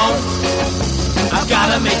 Come on, I've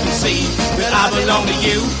gotta make you see that I belong to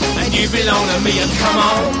you and you belong to me. And come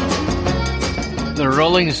on. The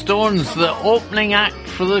Rolling Stones, the opening act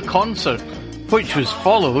for the concert, which was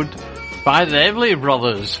followed by the Everly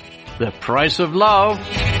Brothers, The Price of Love.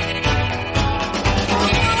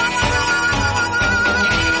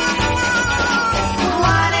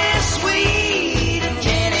 Wine is sweet and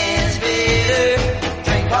gin is bitter.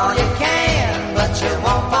 Drink all you can, but you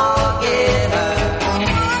won't forget her.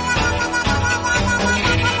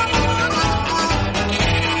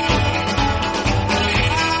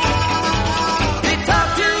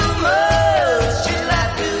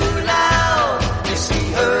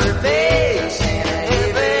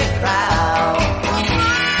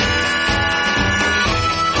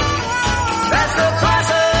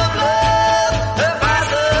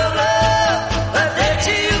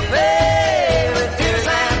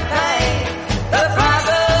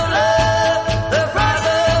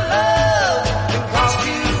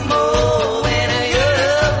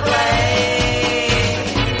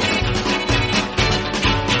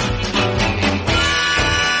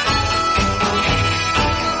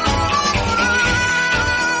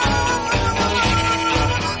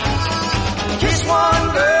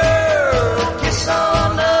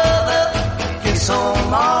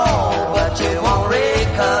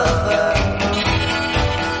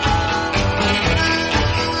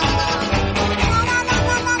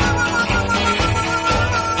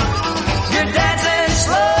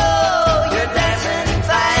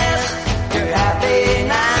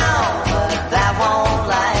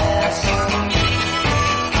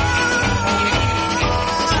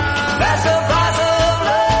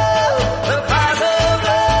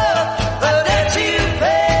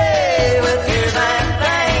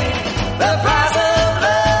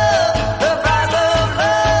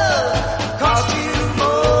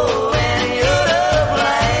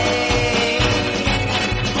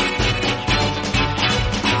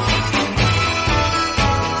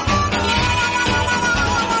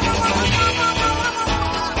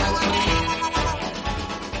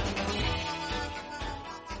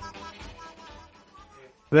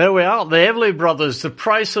 There we are, the Everly Brothers, The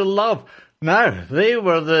Price of Love. Now, they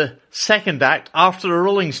were the second act after the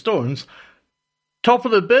Rolling Stones. Top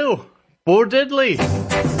of the bill, Bo Diddley.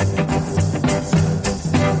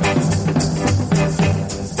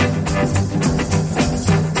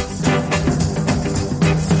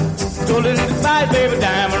 So listen to my baby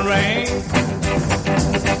diamond ring.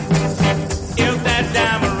 If that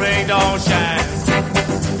diamond ring don't shine,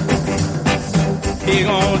 he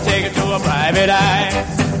gonna take it to a private eye.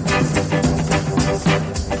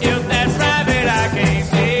 If that private eye can't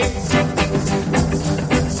see,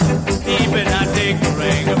 he better not take the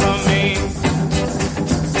ring from me.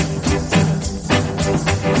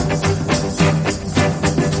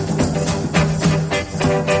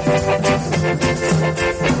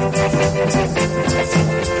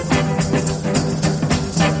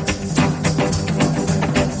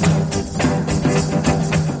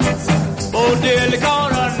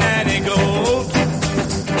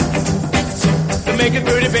 make a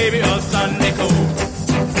pretty baby a Sunday coat.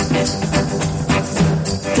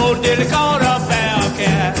 Bo Diddley called a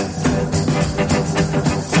Bearcat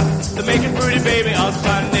to make a pretty baby a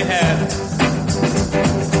Sunday hat.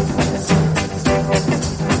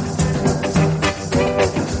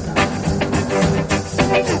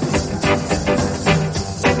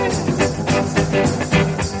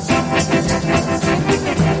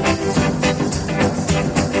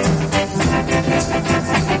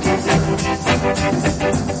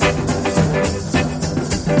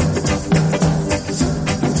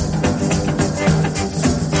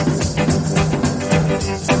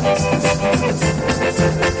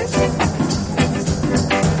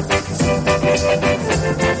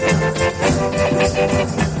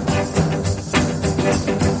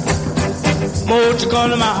 Won't you come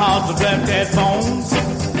to my house to black that bone?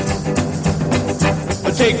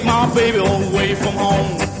 Take my baby away from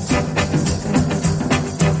home.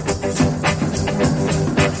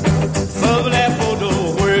 Mother that photo,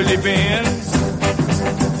 where's he been?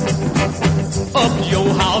 Up to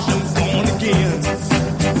your house and gone again.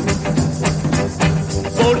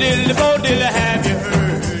 Bo diddly, have you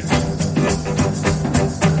heard?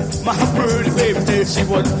 My pretty baby said she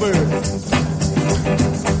was a bird.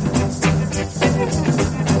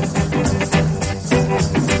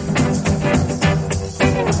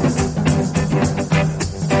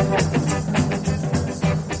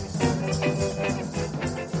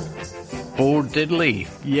 Bo Diddley,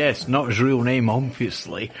 yes, not his real name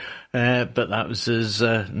obviously, but that was his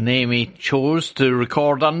name he chose to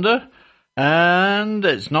record under, and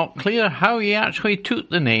it's not clear how he actually took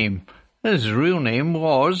the name. His real name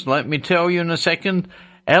was, let me tell you in a second,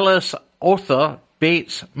 Ellis Arthur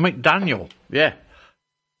Bates McDaniel. Yeah,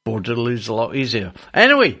 Bo Diddley's a lot easier.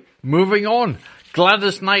 Anyway, moving on.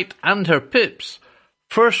 Gladys Knight and her Pips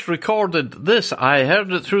first recorded this. I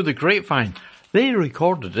heard it through the grapevine. They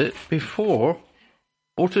recorded it before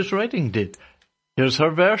Otis Redding did. Here's her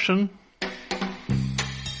version.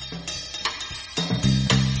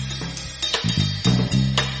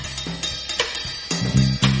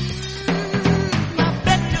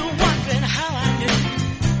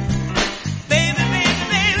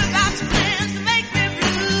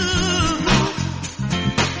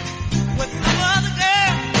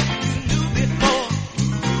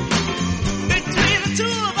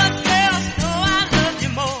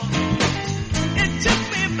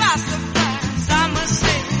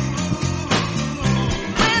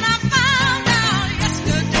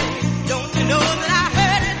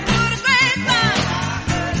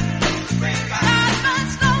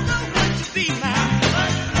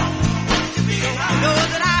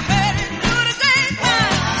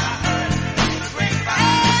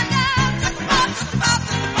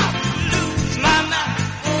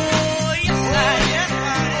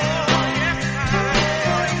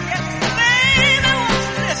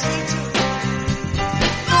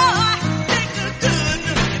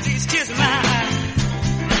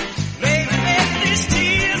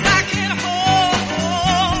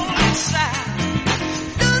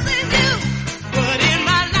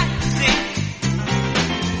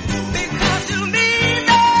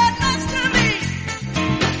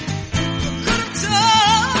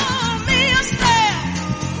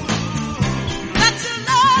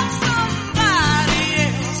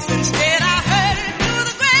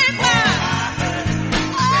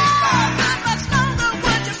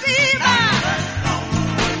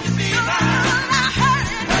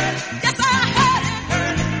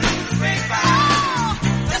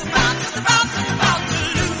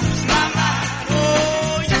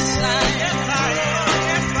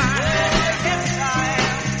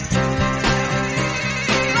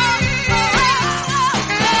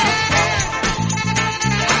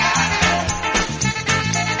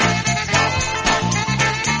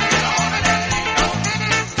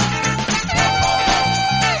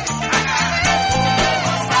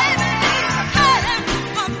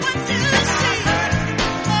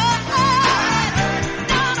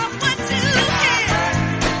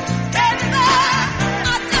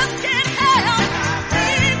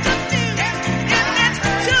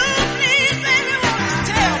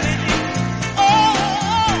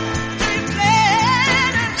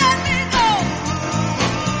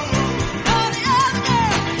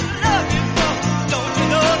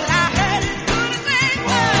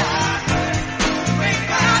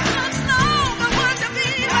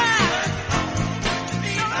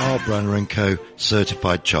 Brunner & Co.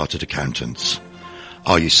 Certified Chartered Accountants.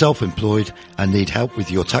 Are you self-employed and need help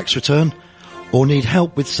with your tax return? Or need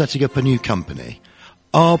help with setting up a new company?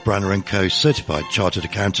 Our Brunner & Co. Certified Chartered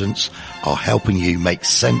Accountants are helping you make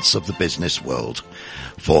sense of the business world.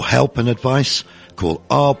 For help and advice, call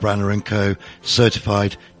R. Branner & Co.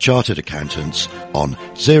 Certified Chartered Accountants on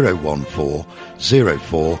 014 04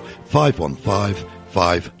 515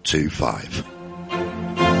 525.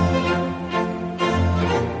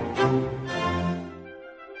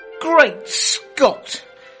 Great Scott!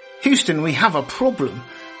 Houston, we have a problem.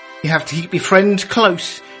 You have to keep your friends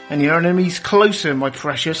close and your enemies closer, my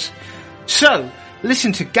precious. So,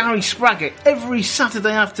 listen to Gary Spraggett every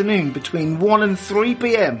Saturday afternoon between 1 and 3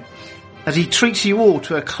 p.m. as he treats you all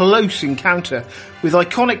to a close encounter with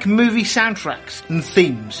iconic movie soundtracks and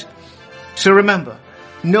themes. So remember,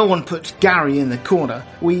 no one puts Gary in the corner.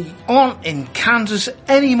 We aren't in Kansas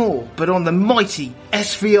anymore, but on the mighty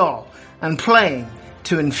SVR and playing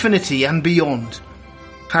to infinity and beyond.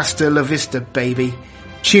 Hasta la vista, baby.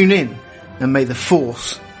 Tune in and may the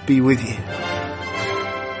force be with you.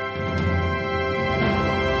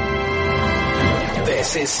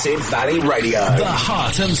 This is Sid Valley Radio, the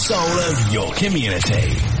heart and soul of your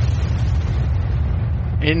community.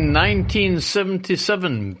 In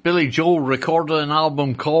 1977, Billy Joel recorded an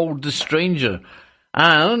album called The Stranger,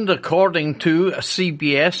 and according to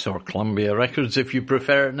CBS, or Columbia Records if you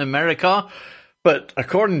prefer it in America, but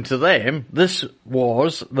according to them, this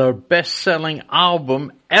was their best-selling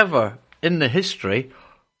album ever in the history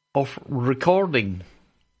of recording.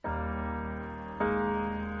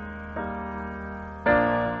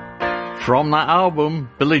 From that album,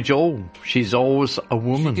 Billy Joel, She's Always a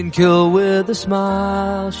Woman. She can kill with a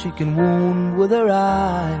smile, she can wound with her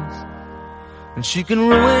eyes, and she can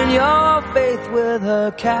ruin your faith with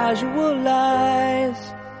her casual lies.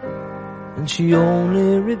 And she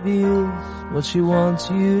only reveals what she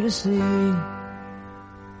wants you to see.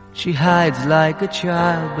 She hides like a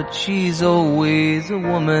child, but she's always a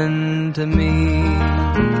woman to me.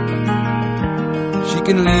 She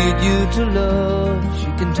can lead you to love,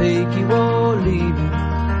 she can take you or leave you.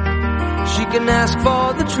 She can ask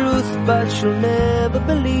for the truth, but she'll never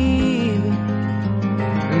believe.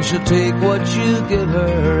 And she'll take what you give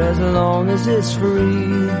her as long as it's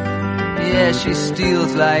free. Yeah, she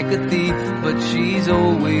steals like a thief, but she's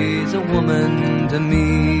always a woman to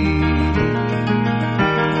me.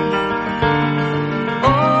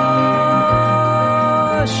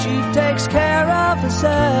 Oh, she takes care of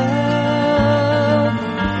herself.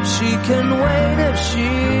 She can wait if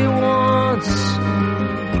she wants.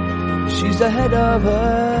 She's ahead of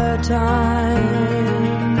her time.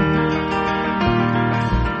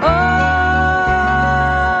 Oh,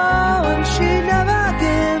 and she never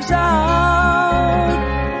gives out.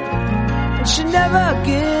 She never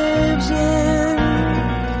gives in.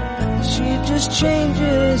 She just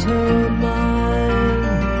changes her mind.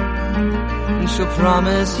 And she'll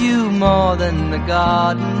promise you more than the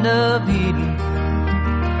Garden of Eden.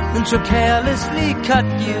 Then she'll carelessly cut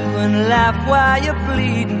you and laugh while you're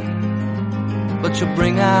bleeding. But she'll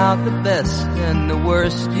bring out the best and the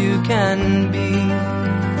worst you can be.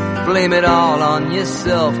 Blame it all on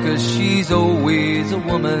yourself, 'cause she's always a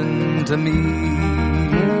woman to me.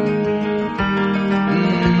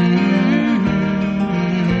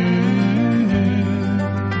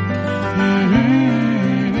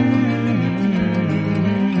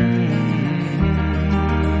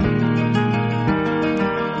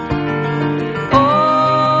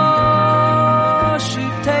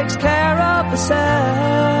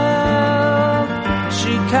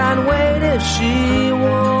 She can't wait if she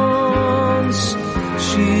wants.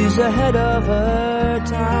 She's ahead of her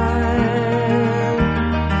time.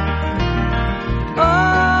 Oh,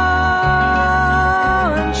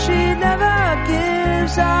 and she never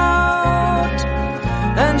gives out,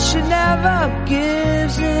 and she never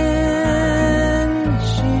gives in.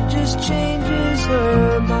 She just changes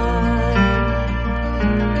her mind.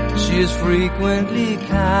 She is frequently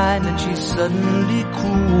kind and she's suddenly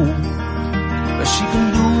cruel. But she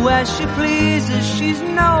can do as she pleases, she's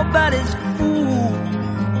nobody's fool.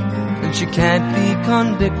 And she can't be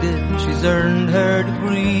convicted, she's earned her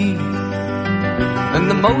degree. And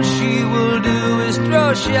the most she will do is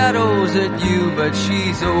throw shadows at you, but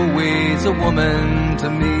she's always a woman to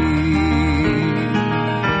me.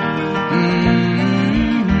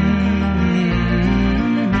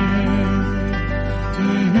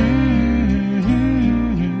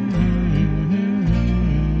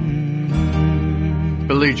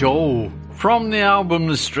 Billy Joel, from the album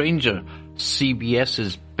The Stranger,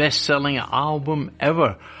 CBS's best-selling album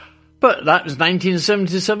ever. But that was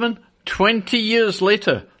 1977. 20 years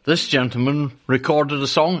later, this gentleman recorded a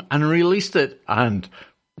song and released it, and,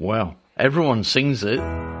 well, everyone sings it.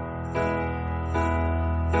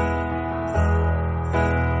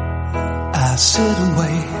 I sit and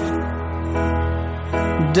wait.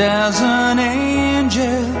 There's an angel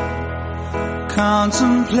angel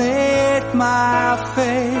contemplate my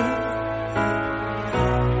fate.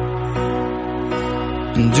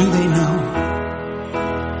 And do they know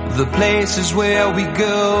the places where we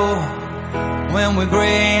go when we're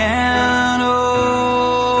gray and old?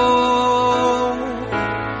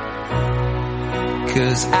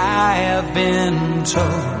 'Cause I have been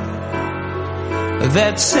told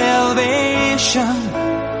that salvation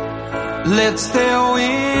lets their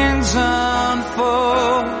wings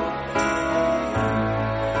unfold.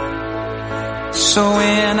 So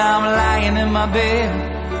when I'm lying in my bed,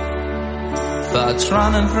 thoughts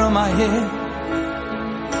running through my head,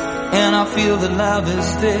 and I feel that love is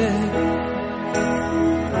dead,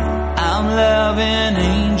 I'm loving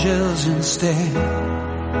angels instead.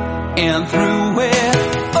 And through it,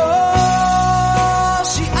 oh,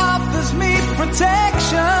 she offers me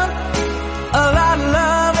protection, a lot of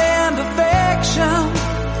love and affection,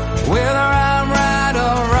 whether I'm right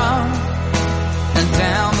or wrong, and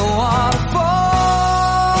down the waterfall,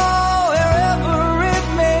 wherever it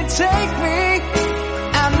may take me,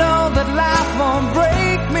 I know that life won't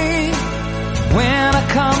break me. When I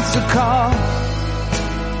come to call,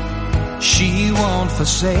 she won't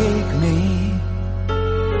forsake me.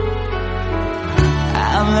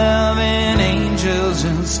 I'm loving angels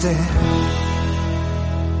instead.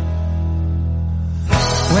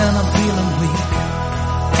 When I'm feeling weak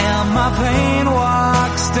and my pain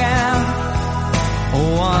walks down a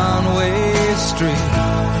one-way street,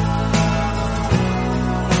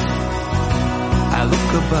 I look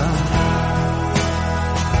above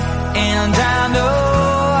and I know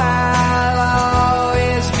I'll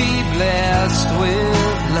always be blessed with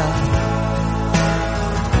love.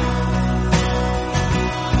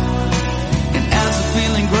 And as the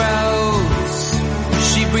feeling grows,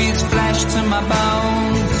 she breathes flesh to my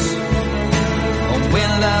bones.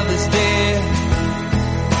 When love is dead,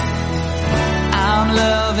 I'm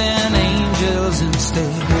loving angels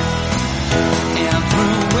instead. And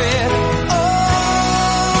through it,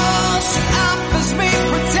 oh, she offers me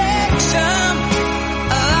protection,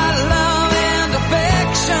 a lot of love and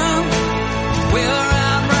affection, whether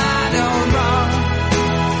I'm right or wrong,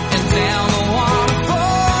 and down the waterfall,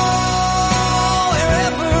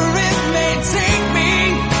 wherever it may take me,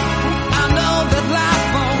 I know that life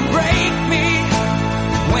won't break me.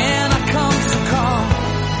 When I come to call,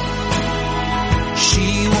 she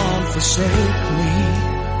won't forsake me.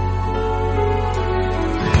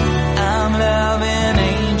 I'm loving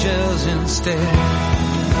angels instead.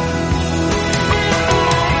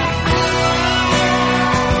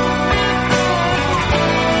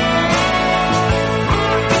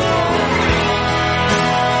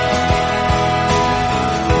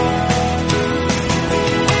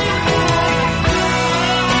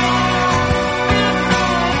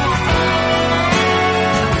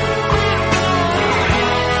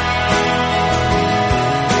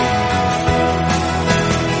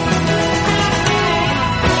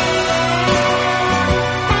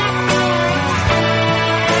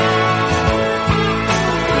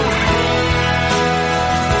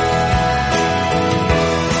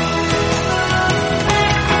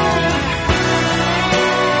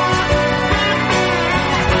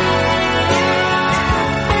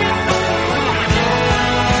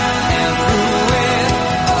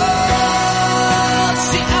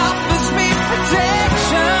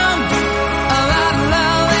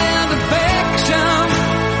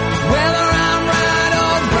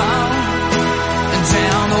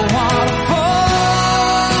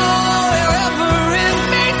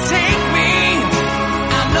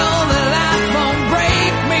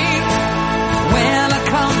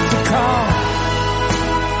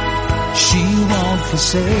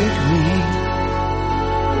 Forsake me.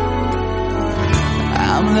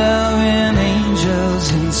 I'm loving angels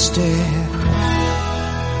instead.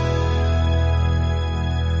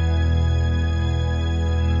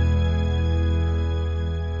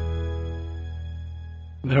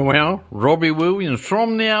 There we are, Robbie Williams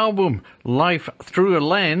from the album Life Through a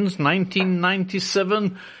Lens,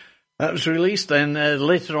 1997. That was released, and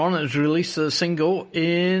later on it was released as a single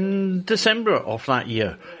in December of that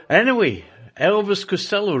year. Anyway, Elvis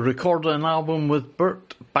Costello recorded an album with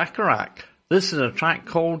Burt Bacharach. This is a track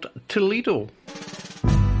called Toledo.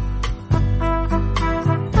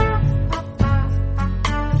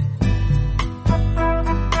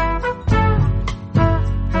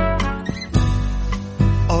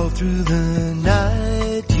 All through the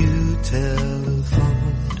night you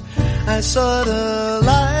telephoned, I saw the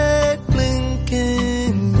light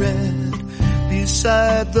blinking red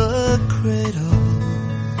beside the cradle.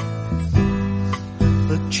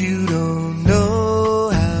 But you don't know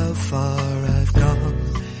how far I've gone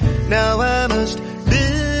Now I must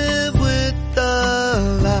live with the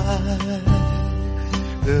lie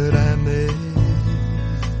that I made.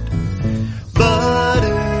 But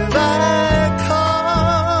if I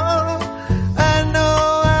call, I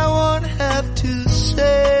know I won't have to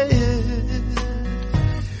say it.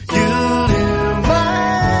 You'll hear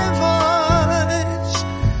my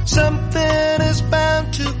voice. Something is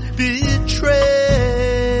bound to betray.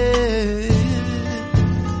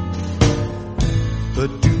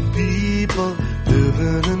 But do people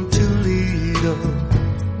living in Toledo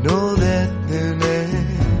know that their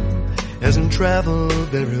name hasn't traveled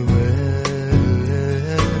very well?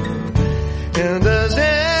 And does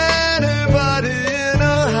anybody in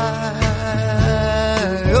Ohio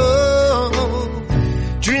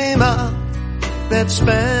dream of that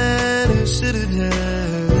Spanish citadel?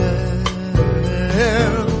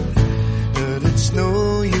 But it's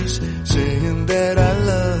no use saying that I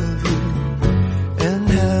love you, and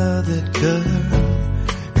how that girl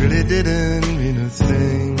really didn't mean a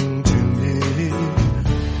thing to me.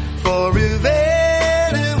 For if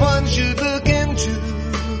anyone should look into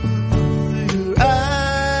your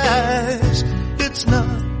eyes, it's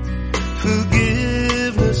not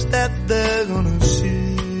forgiveness that they're gonna see.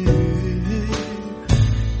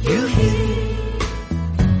 You hear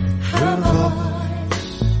her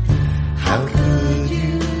voice. How could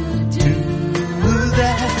you do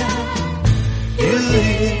that? You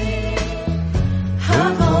hear her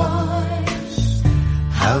voice.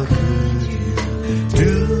 How could you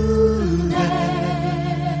do that?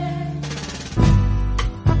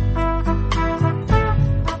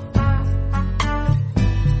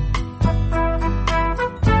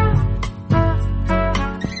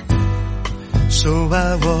 So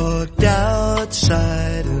I walked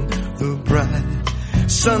outside in the bright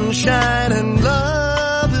sunshine, and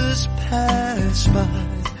lovers pass by,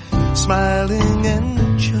 smiling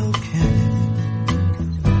and joking.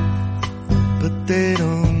 But they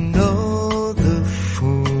don't know the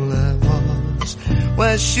fool I was.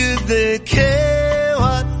 Why should they care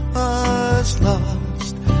what was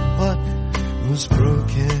lost, what was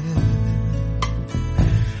broken?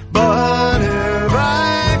 But if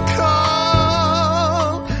I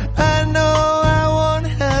call, I know I won't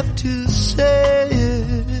have to say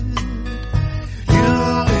it.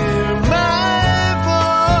 You'll hear my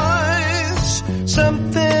voice.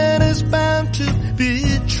 Something is bound to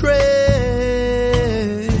betray.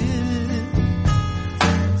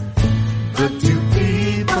 But do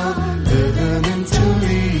people living in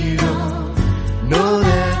Toledo know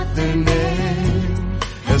that their name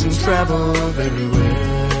hasn't traveled very well?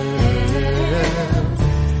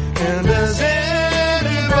 And does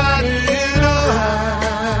anybody in Ohio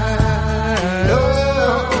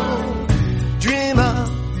dream of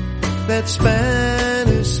that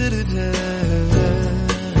Spanish citadel?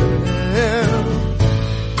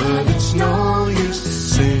 But it's no use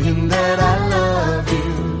saying that I love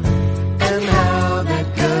you, and how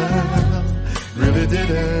that girl really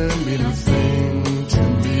didn't mean a thing to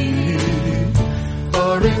me.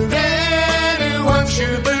 Or if anyone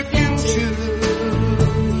should look into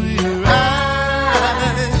your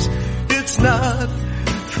eyes, it's not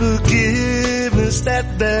forgiveness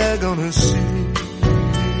that they're gonna see.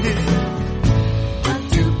 But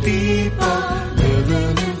do people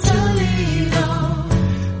living in Toledo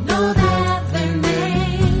know that their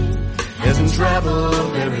name hasn't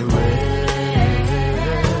traveled very well?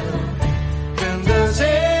 And does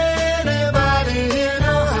anybody in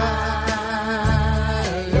Ohio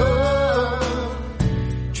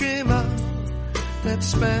dream of that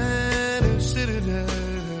Spanish citadel?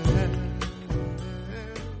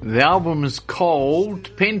 The album is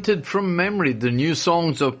called Painted from Memory, the new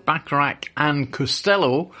songs of Bacharach and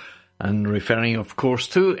Costello, and referring, of course,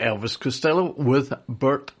 to Elvis Costello with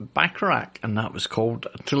Burt Bacharach, and that was called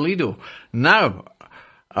Toledo. Now,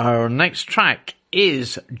 our next track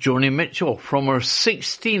is Joni Mitchell from her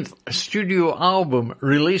 16th studio album,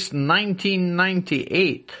 released in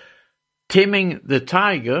 1998. Taming the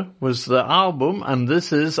Tiger was the album, and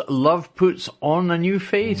this is Love Puts on a New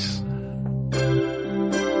Face.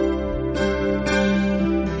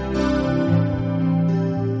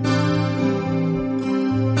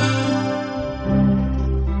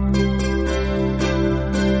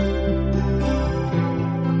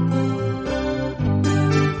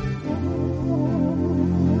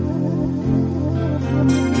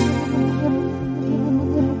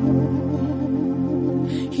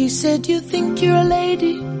 He said, you think you're a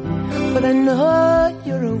lady, but I know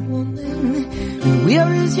you're a woman, and we're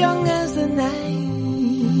as young as the night.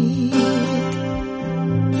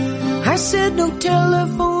 I said, no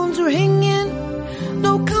telephones ringing,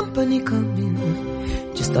 no company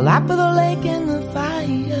coming, just the lap of the lake and the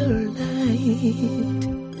firelight.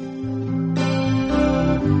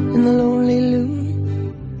 In the lonely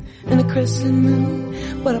loom and the crescent moon,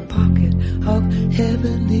 what a pocket of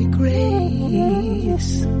heavenly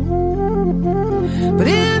grace. But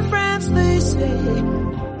in France they say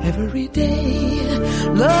every day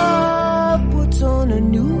love puts on a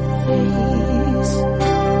new face.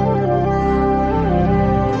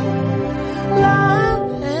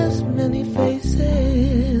 Love has many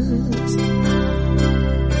faces.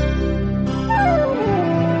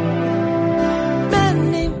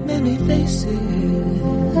 Many, many faces.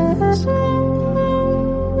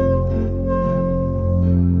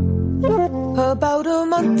 About a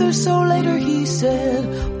month or so later he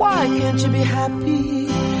said, why can't you be happy?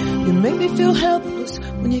 You make me feel helpless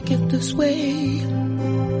when you get this way.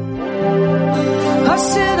 I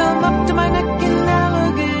said I'm up to my neck in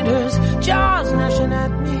alligators, jaws gnashing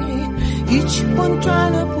at me, each one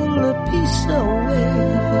trying to pull a piece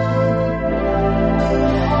away.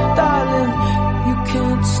 Darling, you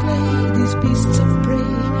can't slay these beasts of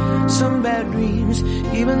prey. Some bad dreams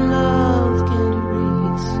even love can't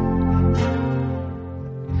erase.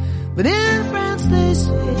 But in France they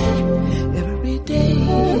say every day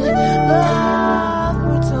love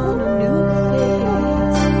puts on a new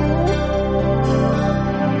face.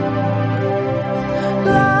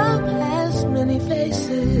 Love has many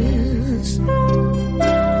faces.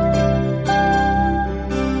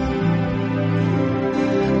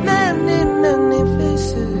 Many, many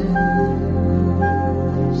faces.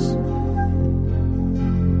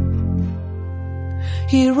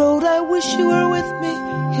 He wrote, I wish you were with me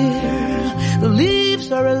here. The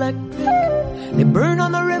leaves are electric, they burn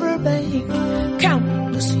on the riverbank,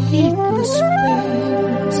 countless heatless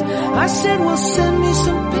flames. I said, well, send me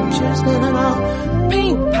some pictures then and I'll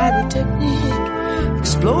paint pyrotechnic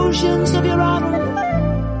explosions of your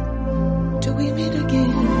autumn till we meet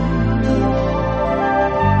again.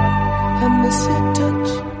 I miss your touch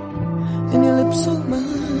and your lips so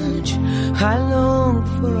much, I long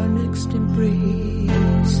for our next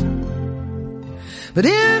embrace. But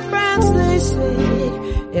in France they say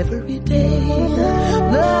every day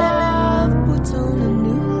love puts on a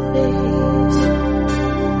new face.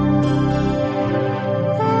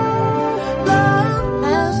 Love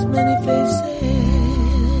has many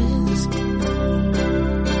faces.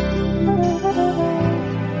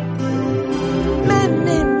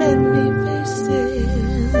 Many, many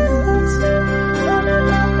faces.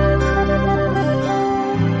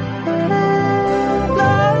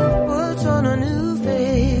 Love puts on a new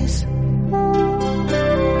face.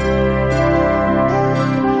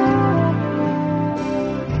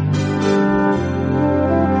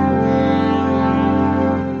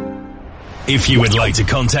 If you would like to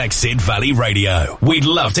contact Sid Valley Radio, we'd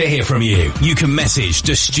love to hear from you. You can message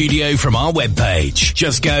the studio from our webpage.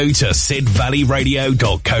 Just go to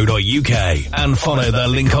sidvalleyradio.co.uk and follow the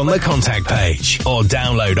link on the contact page, or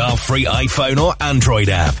download our free iPhone or Android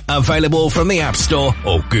app, available from the App Store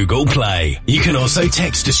or Google Play. You can also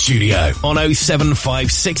text the studio on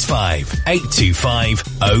 07565 825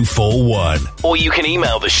 041, or you can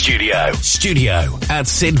email the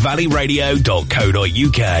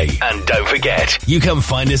studio@sidvalleyradio.co.uk. And don't forget, you can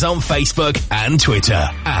find us on Facebook and Twitter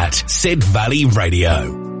 @Sid Valley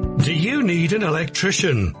Radio. Do you need an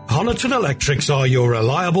electrician? Honiton Electrics are your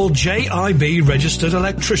reliable JIB registered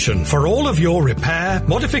electrician for all of your repair,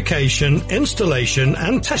 modification, installation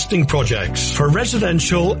and testing projects for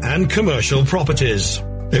residential and commercial properties.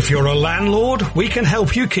 If you're a landlord, we can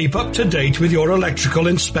help you keep up to date with your electrical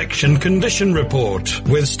inspection condition report.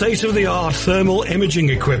 With state-of-the-art thermal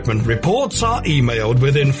imaging equipment, reports are emailed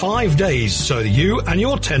within 5 days so you and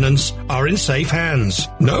your tenants are in safe hands.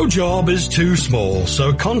 No job is too small,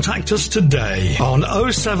 so contact us today on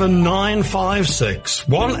 07956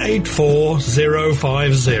 184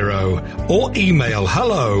 050 or email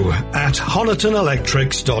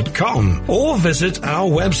hello@honitonelectrics.com or visit our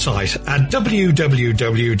website at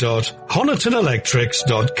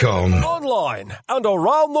www.honitonelectrics.com. Online and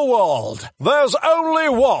around the world, there's only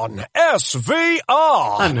one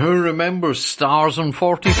SVR. And who remembers Stars on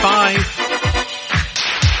 45?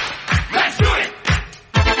 Let's do it!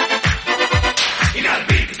 You gotta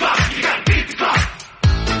beat the clock, you gotta beat the clock.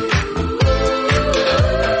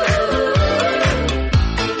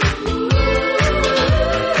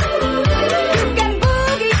 You can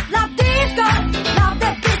boogie, love disco, love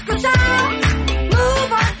that disco sound.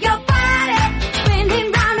 Move on your body,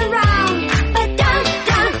 spinning round and round. But don't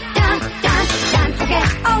forget,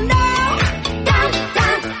 oh no. Don't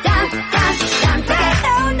forget,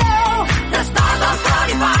 oh no. The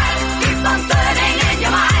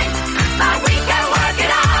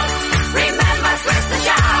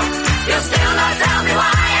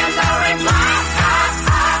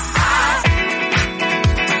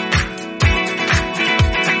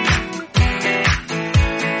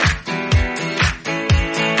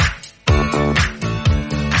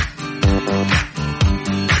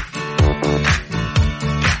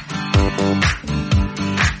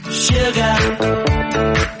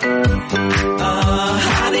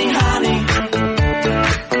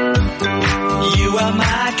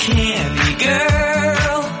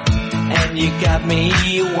girl, and you got me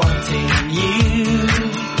wanting you.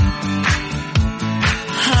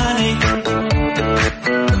 Honey,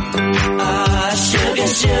 sugar,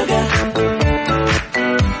 sugar,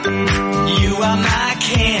 you are my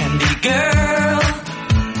candy girl,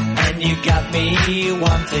 and you got me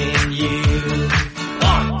wanting you.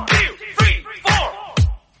 1, 2, 3, 4.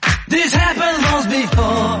 This happened once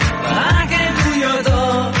before. I came to your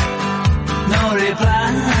door, no reply.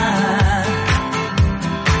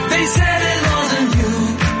 They said it wasn't you,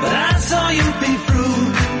 but I saw you peek through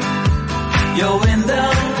your window.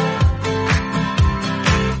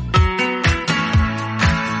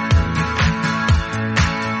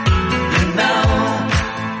 You know,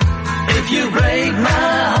 if you break my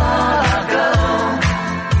heart, I'll go,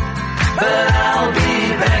 but I'll be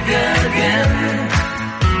back again.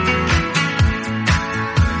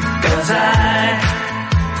 'Cause I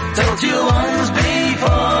told you once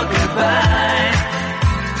before goodbye,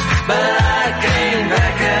 but I came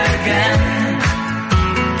back again.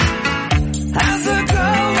 Asked the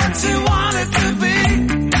girl what she wanted to be.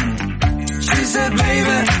 She said,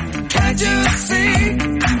 baby, can't you see?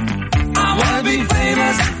 I wanna be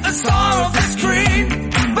famous, a star of the screen,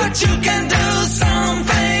 but you can do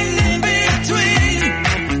something in between.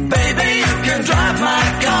 Baby, you can drive my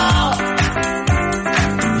car.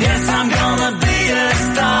 Yes, I'm gonna be a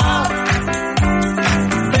star.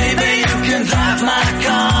 Baby, you can drive my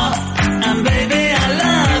car. And baby, I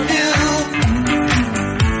love you.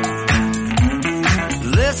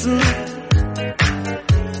 Listen,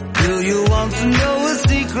 do you want to know a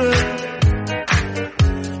secret?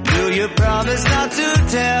 Do you promise not to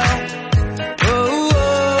tell? Oh,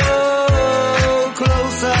 oh,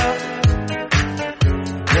 closer.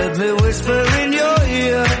 Let me whisper in your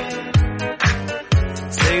ear.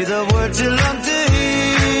 Say the words you love to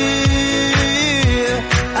hear.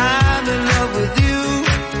 I'm in love with you.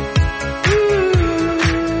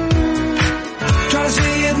 Try to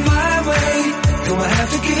see it my way. Gonna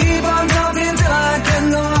have to keep on talking till I can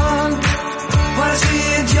go on. Wanna see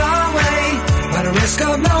it your way. By the risk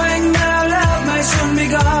of knowing that our love might soon be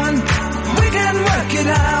gone. We can work it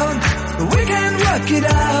out. We can work it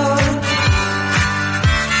out.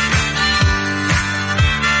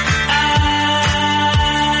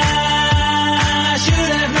 I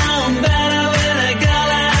should have known better with a girl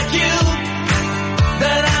like you,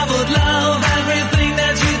 that I would love everything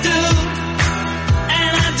that you do,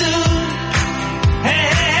 and I do. Hey,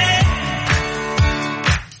 hey, hey.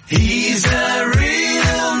 He's a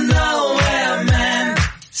real nowhere man,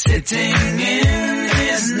 sitting in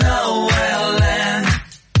his nowhere land.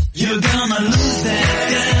 You're gonna lose that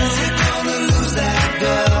girl. You're gonna lose that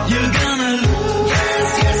girl. You're gonna lose. Yes,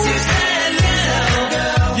 yes, yes, that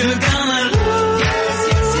girl. You're gonna lose. Yes,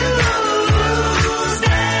 yes, you're gonna lose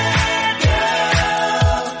that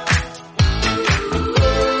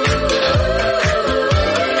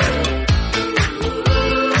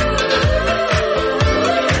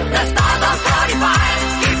The stars on 45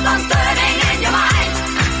 keeps on turning in your mind,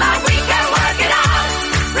 but we can work it out.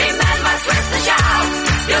 Remember, twist and shout.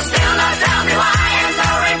 You still not tell me why, and no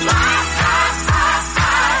reply.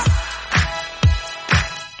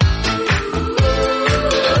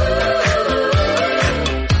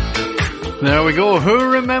 There we go.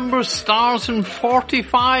 Who remembers Stars in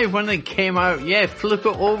 45 when it came out? Yeah, flip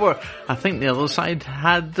it over. I think the other side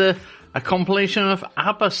had a compilation of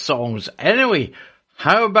ABBA songs. Anyway,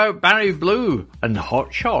 how about Barry Blue and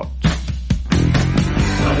Hot Shot?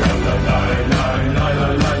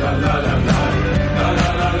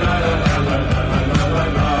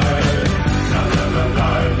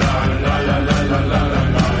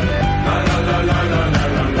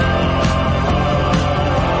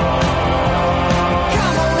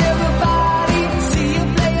 See you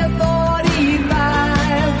play a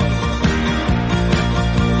 45.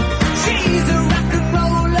 She's a rock and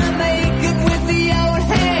roller, making with the old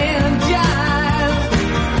hand jive.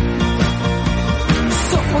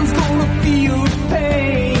 Someone's gonna feel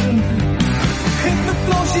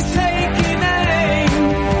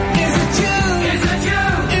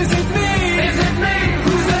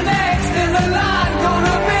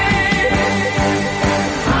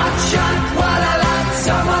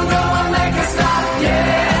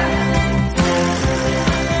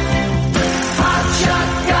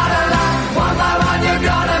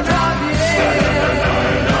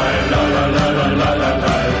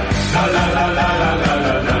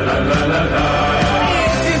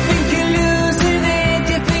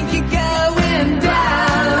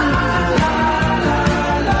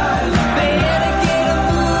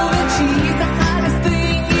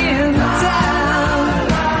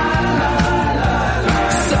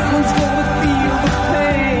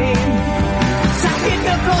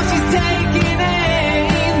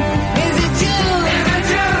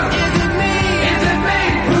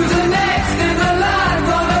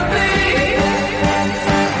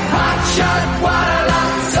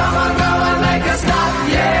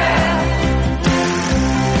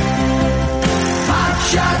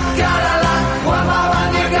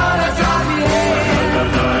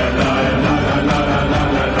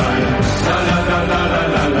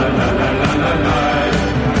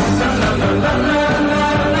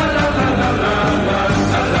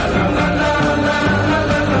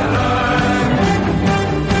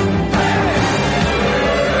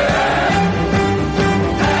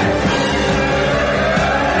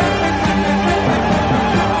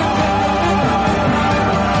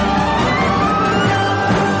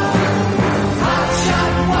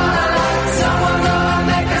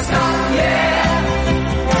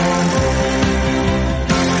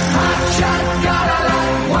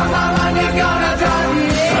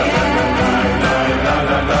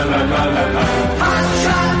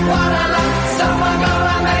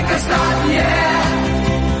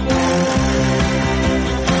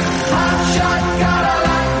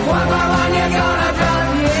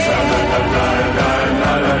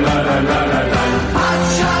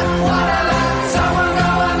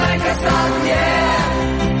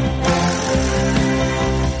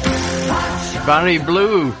Barry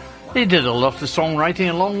Blue. They did a lot of songwriting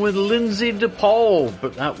along with Lindsay DePaul,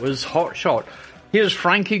 but that was Hot Shot. Here's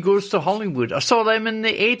Frankie Goes to Hollywood. I saw them in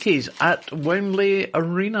the 80s at Wembley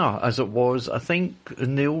Arena, as it was, I think,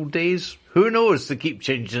 in the old days. Who knows? They keep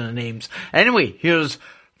changing the names. Anyway, here's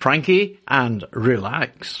Frankie and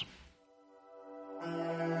Relax.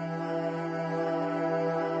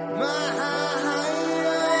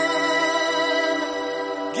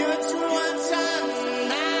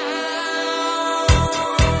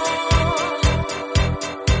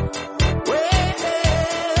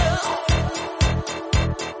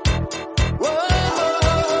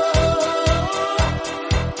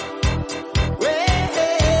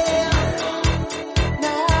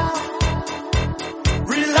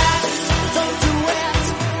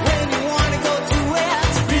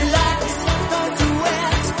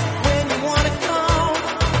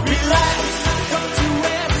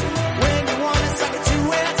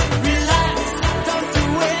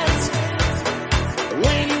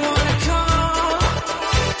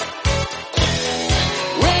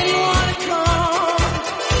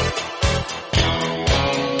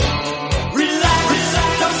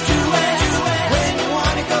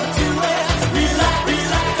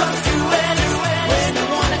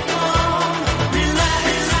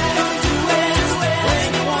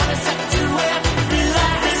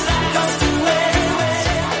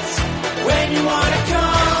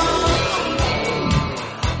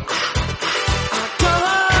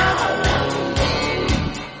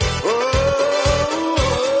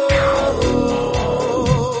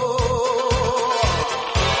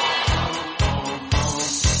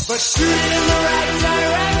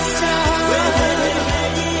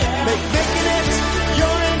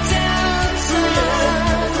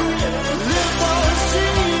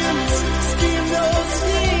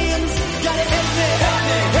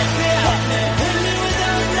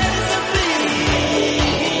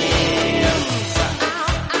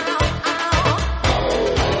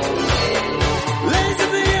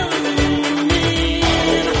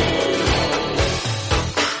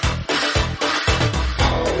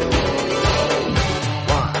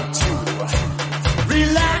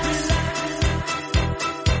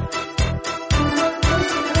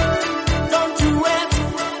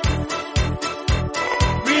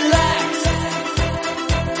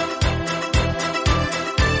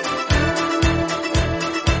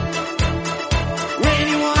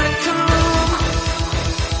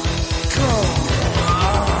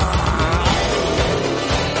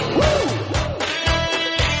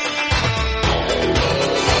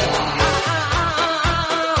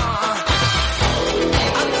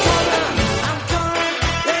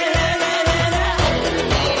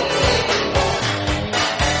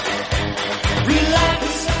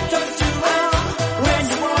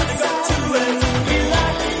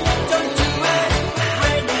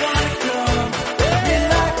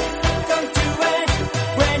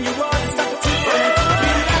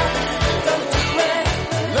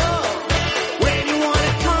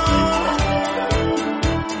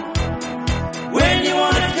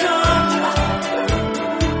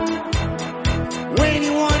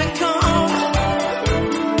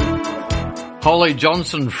 Holly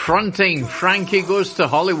Johnson fronting Frankie Goes to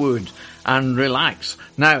Hollywood and Relax.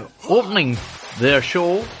 Now, opening their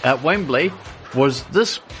show at Wembley was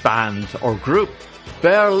this band or group,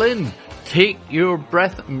 Berlin. Take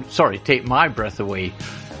My Breath Away.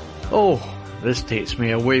 Oh, this takes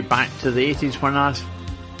me away back to the 80s when I was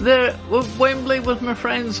there at Wembley with my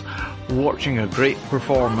friends watching a great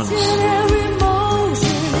performance.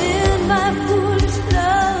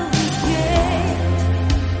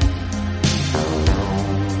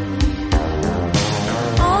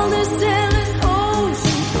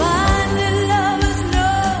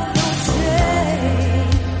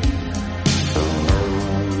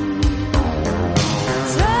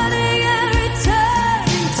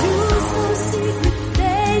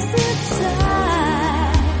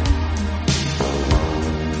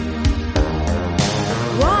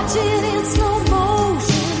 Watching in slow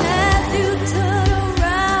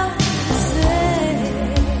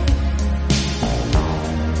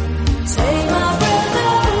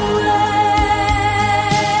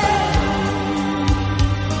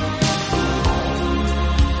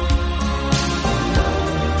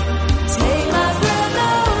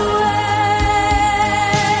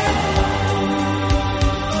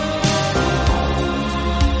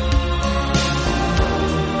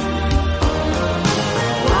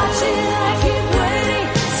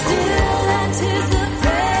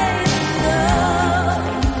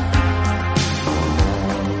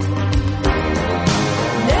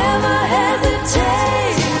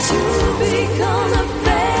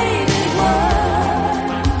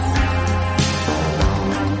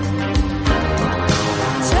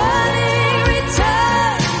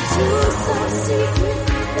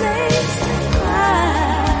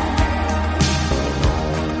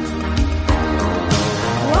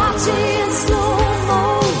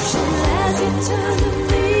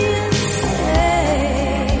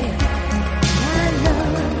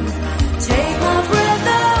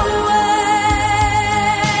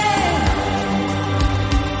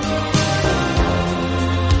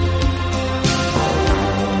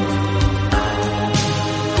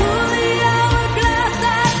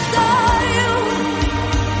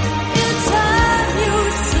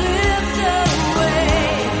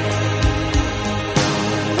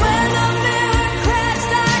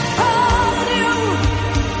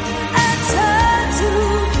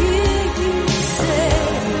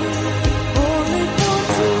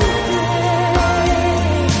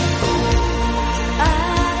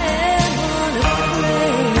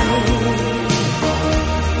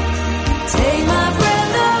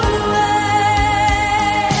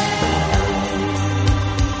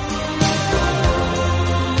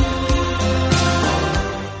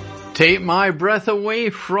Take My Breath Away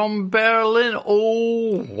from Berlin.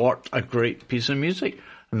 Oh, what a great piece of music.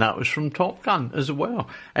 And that was from Top Gun as well.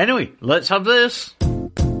 Anyway, let's have this.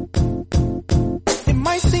 It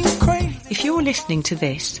might seem crazy. If you're listening to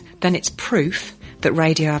this, then it's proof that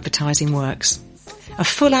radio advertising works. A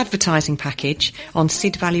full advertising package on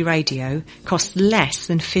Sid Valley Radio costs less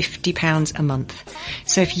than £50 a month.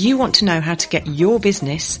 So if you want to know how to get your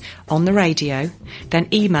business on the radio, then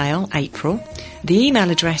email April. The email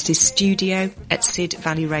address is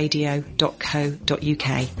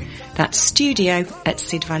studio@sidvalleyradio.co.uk. That's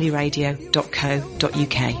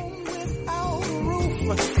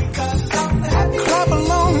studio@sidvalleyradio.co.uk. Clap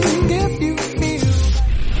along if you feel.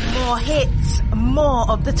 More hits, more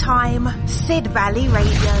of the time. Sid Valley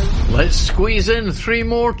Radio. Let's squeeze in 3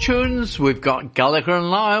 more tunes. We've got Gallagher and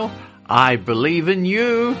Lyle. I Believe in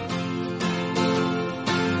You.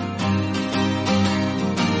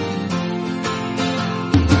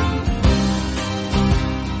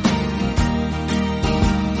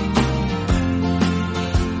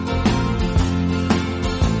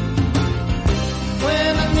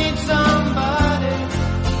 When I need somebody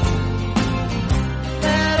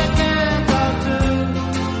that I can talk to,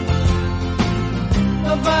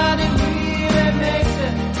 nobody really makes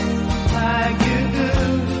it like you do.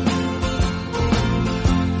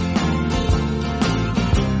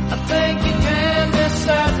 I think you can be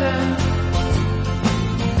certain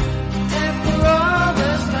after all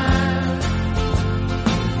this time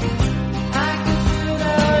I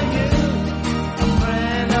consider you a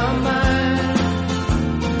friend of mine.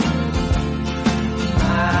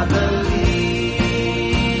 I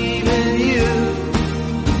believe in you.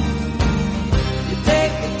 You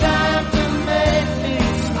take the time to make me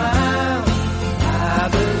smile. I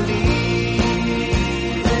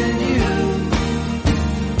believe in you.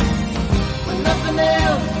 When nothing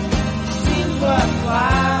else seems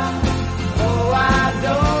worthwhile, oh, I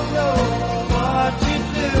don't know what you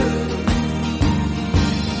do,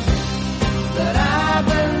 but I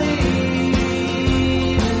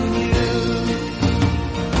believe in you.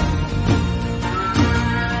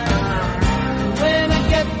 When I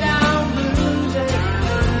get down losing,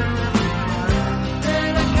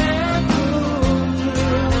 then I can't pull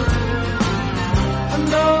through. I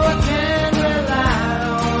know I can rely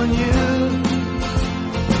on you.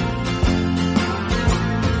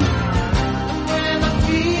 When I'm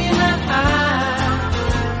feeling high,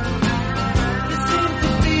 you seem to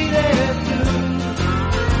be there too.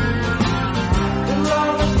 You're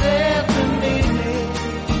always there to meet me.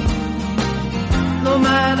 No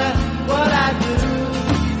matter what I do,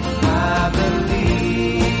 I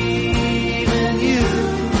believe in you.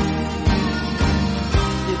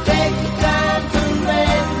 You take the time to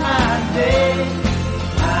make my day.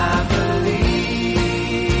 I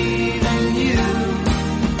believe in you.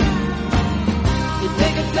 You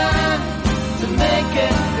take the time to make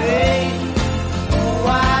it great. Oh, I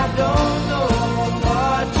don't know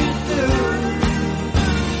what you do,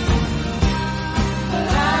 but I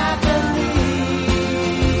believe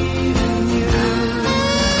in you.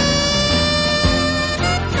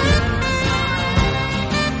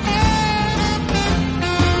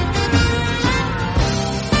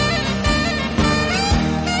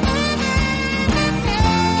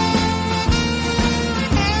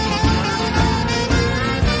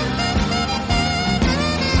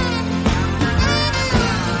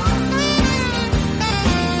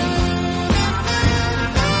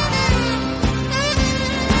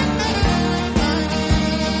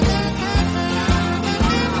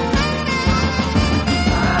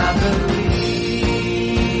 I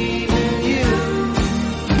believe in you.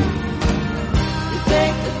 You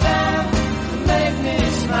take the time to make me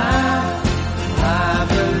smile. I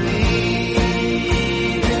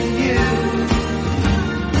believe in you.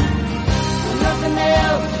 Nothing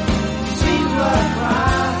else seems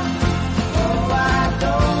worthwhile. Oh, I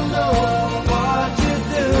don't know what you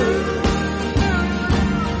do,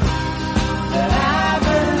 but I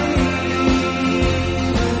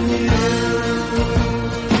believe in you.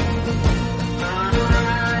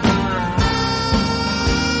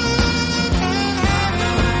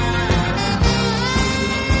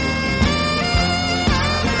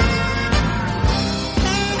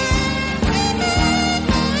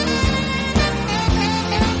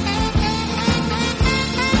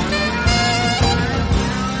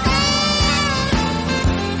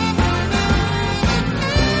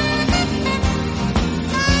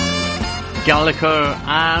 Gallagher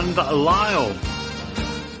and Lyle.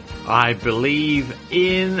 I Believe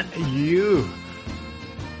in You.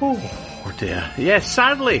 Oh dear. Yes,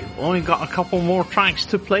 sadly, only got a couple more tracks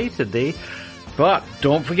to play today. But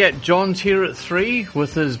don't forget, John's here at 3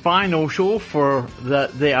 with his vinyl show for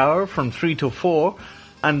the hour from 3 to 4.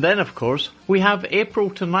 And then, of course, we have April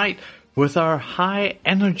tonight with our high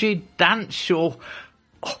energy dance show.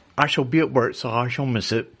 Oh, I shall be at work, so I shall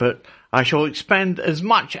miss it, but I shall expend as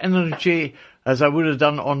much energy as I would have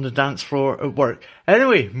done on the dance floor at work.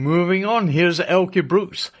 Anyway, moving on, here's Elkie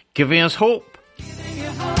Brooks giving us hope.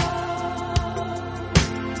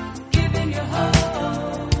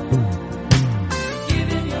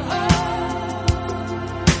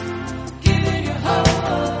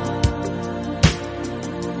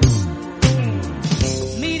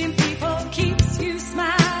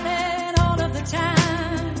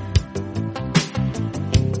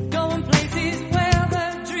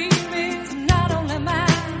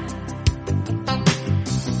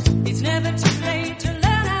 Never too late to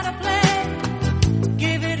learn how to play.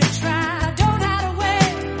 Give it a try, don't hide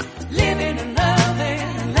away. Living and loving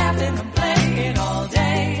and laughing and playing all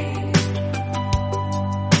day.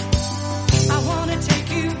 I wanna take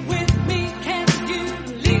you with me, can you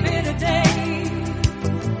leave it a day?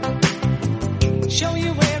 Show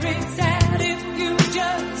you where it's at if you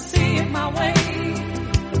just see it my way.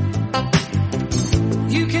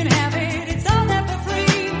 You can have it, it's all there for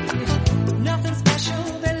free. Nothing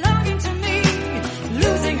special.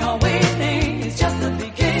 Losing or winning is just the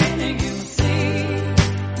beginning, you see.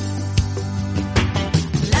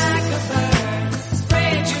 Like a bird,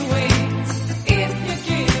 spread your wings. If you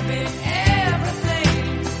give it everything,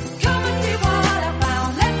 come and see what I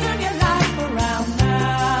found. Let's turn your life around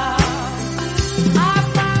now. I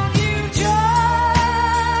found you joy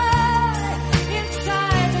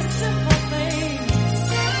inside the simple things.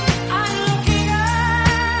 I'm looking out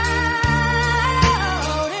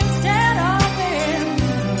instead of in.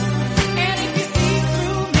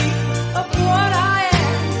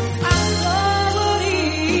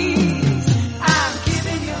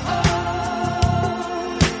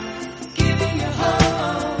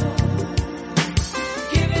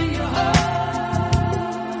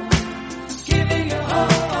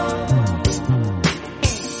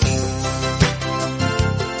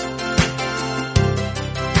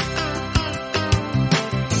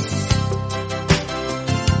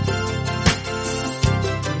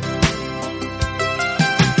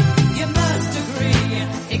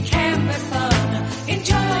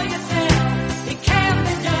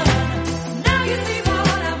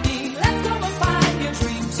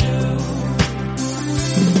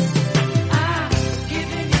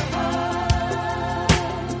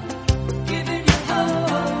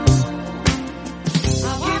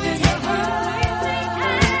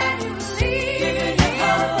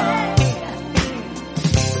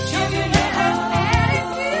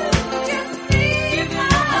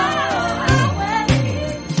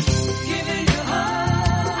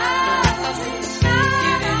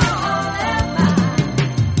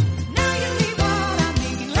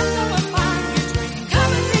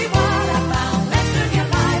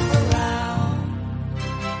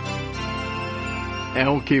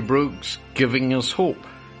 Elkie Brooks giving us hope.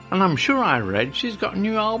 And I'm sure I read she's got a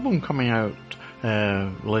new album coming out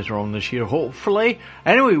later on this year, hopefully.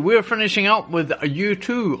 Anyway, we're finishing up with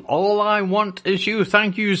U2. All I Want Is You.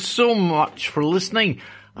 Thank you so much for listening.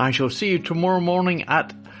 I shall see you tomorrow morning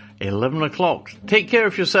at 11 o'clock. Take care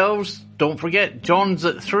of yourselves. Don't forget, John's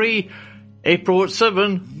at 3, April at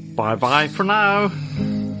 7. Bye-bye for now.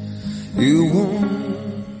 You want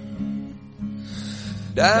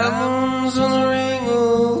diamonds on the ring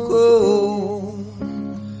of gold.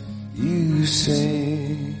 You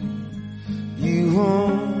say you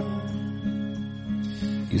want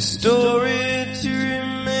your story to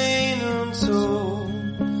remain untold,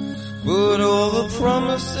 but all the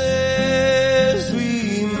promises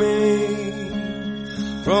we made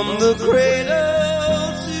from the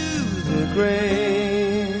cradle to the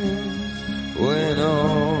grave, when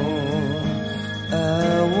all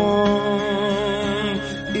I want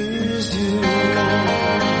is you.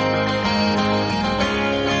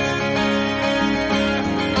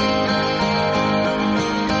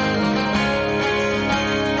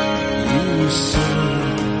 You say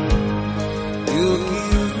you'll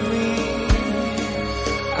give me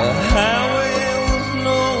a highway with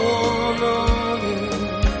no one on it,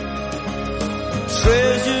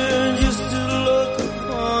 treasure just to look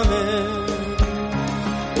upon it,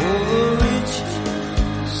 all the riches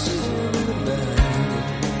in the night.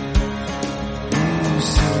 You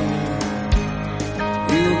say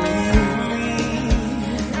you'll give me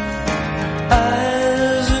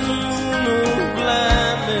eyes in the moon of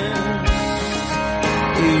blindness,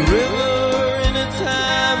 a river in a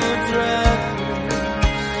time of dryness,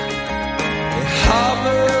 a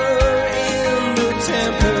harbor in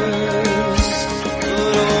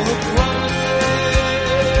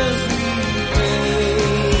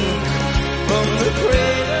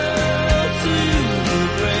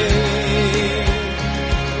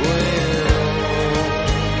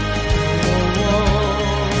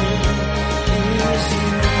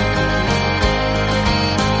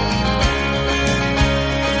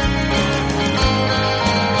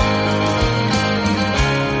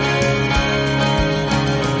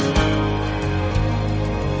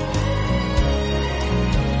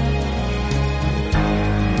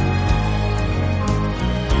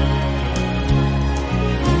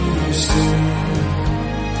soon.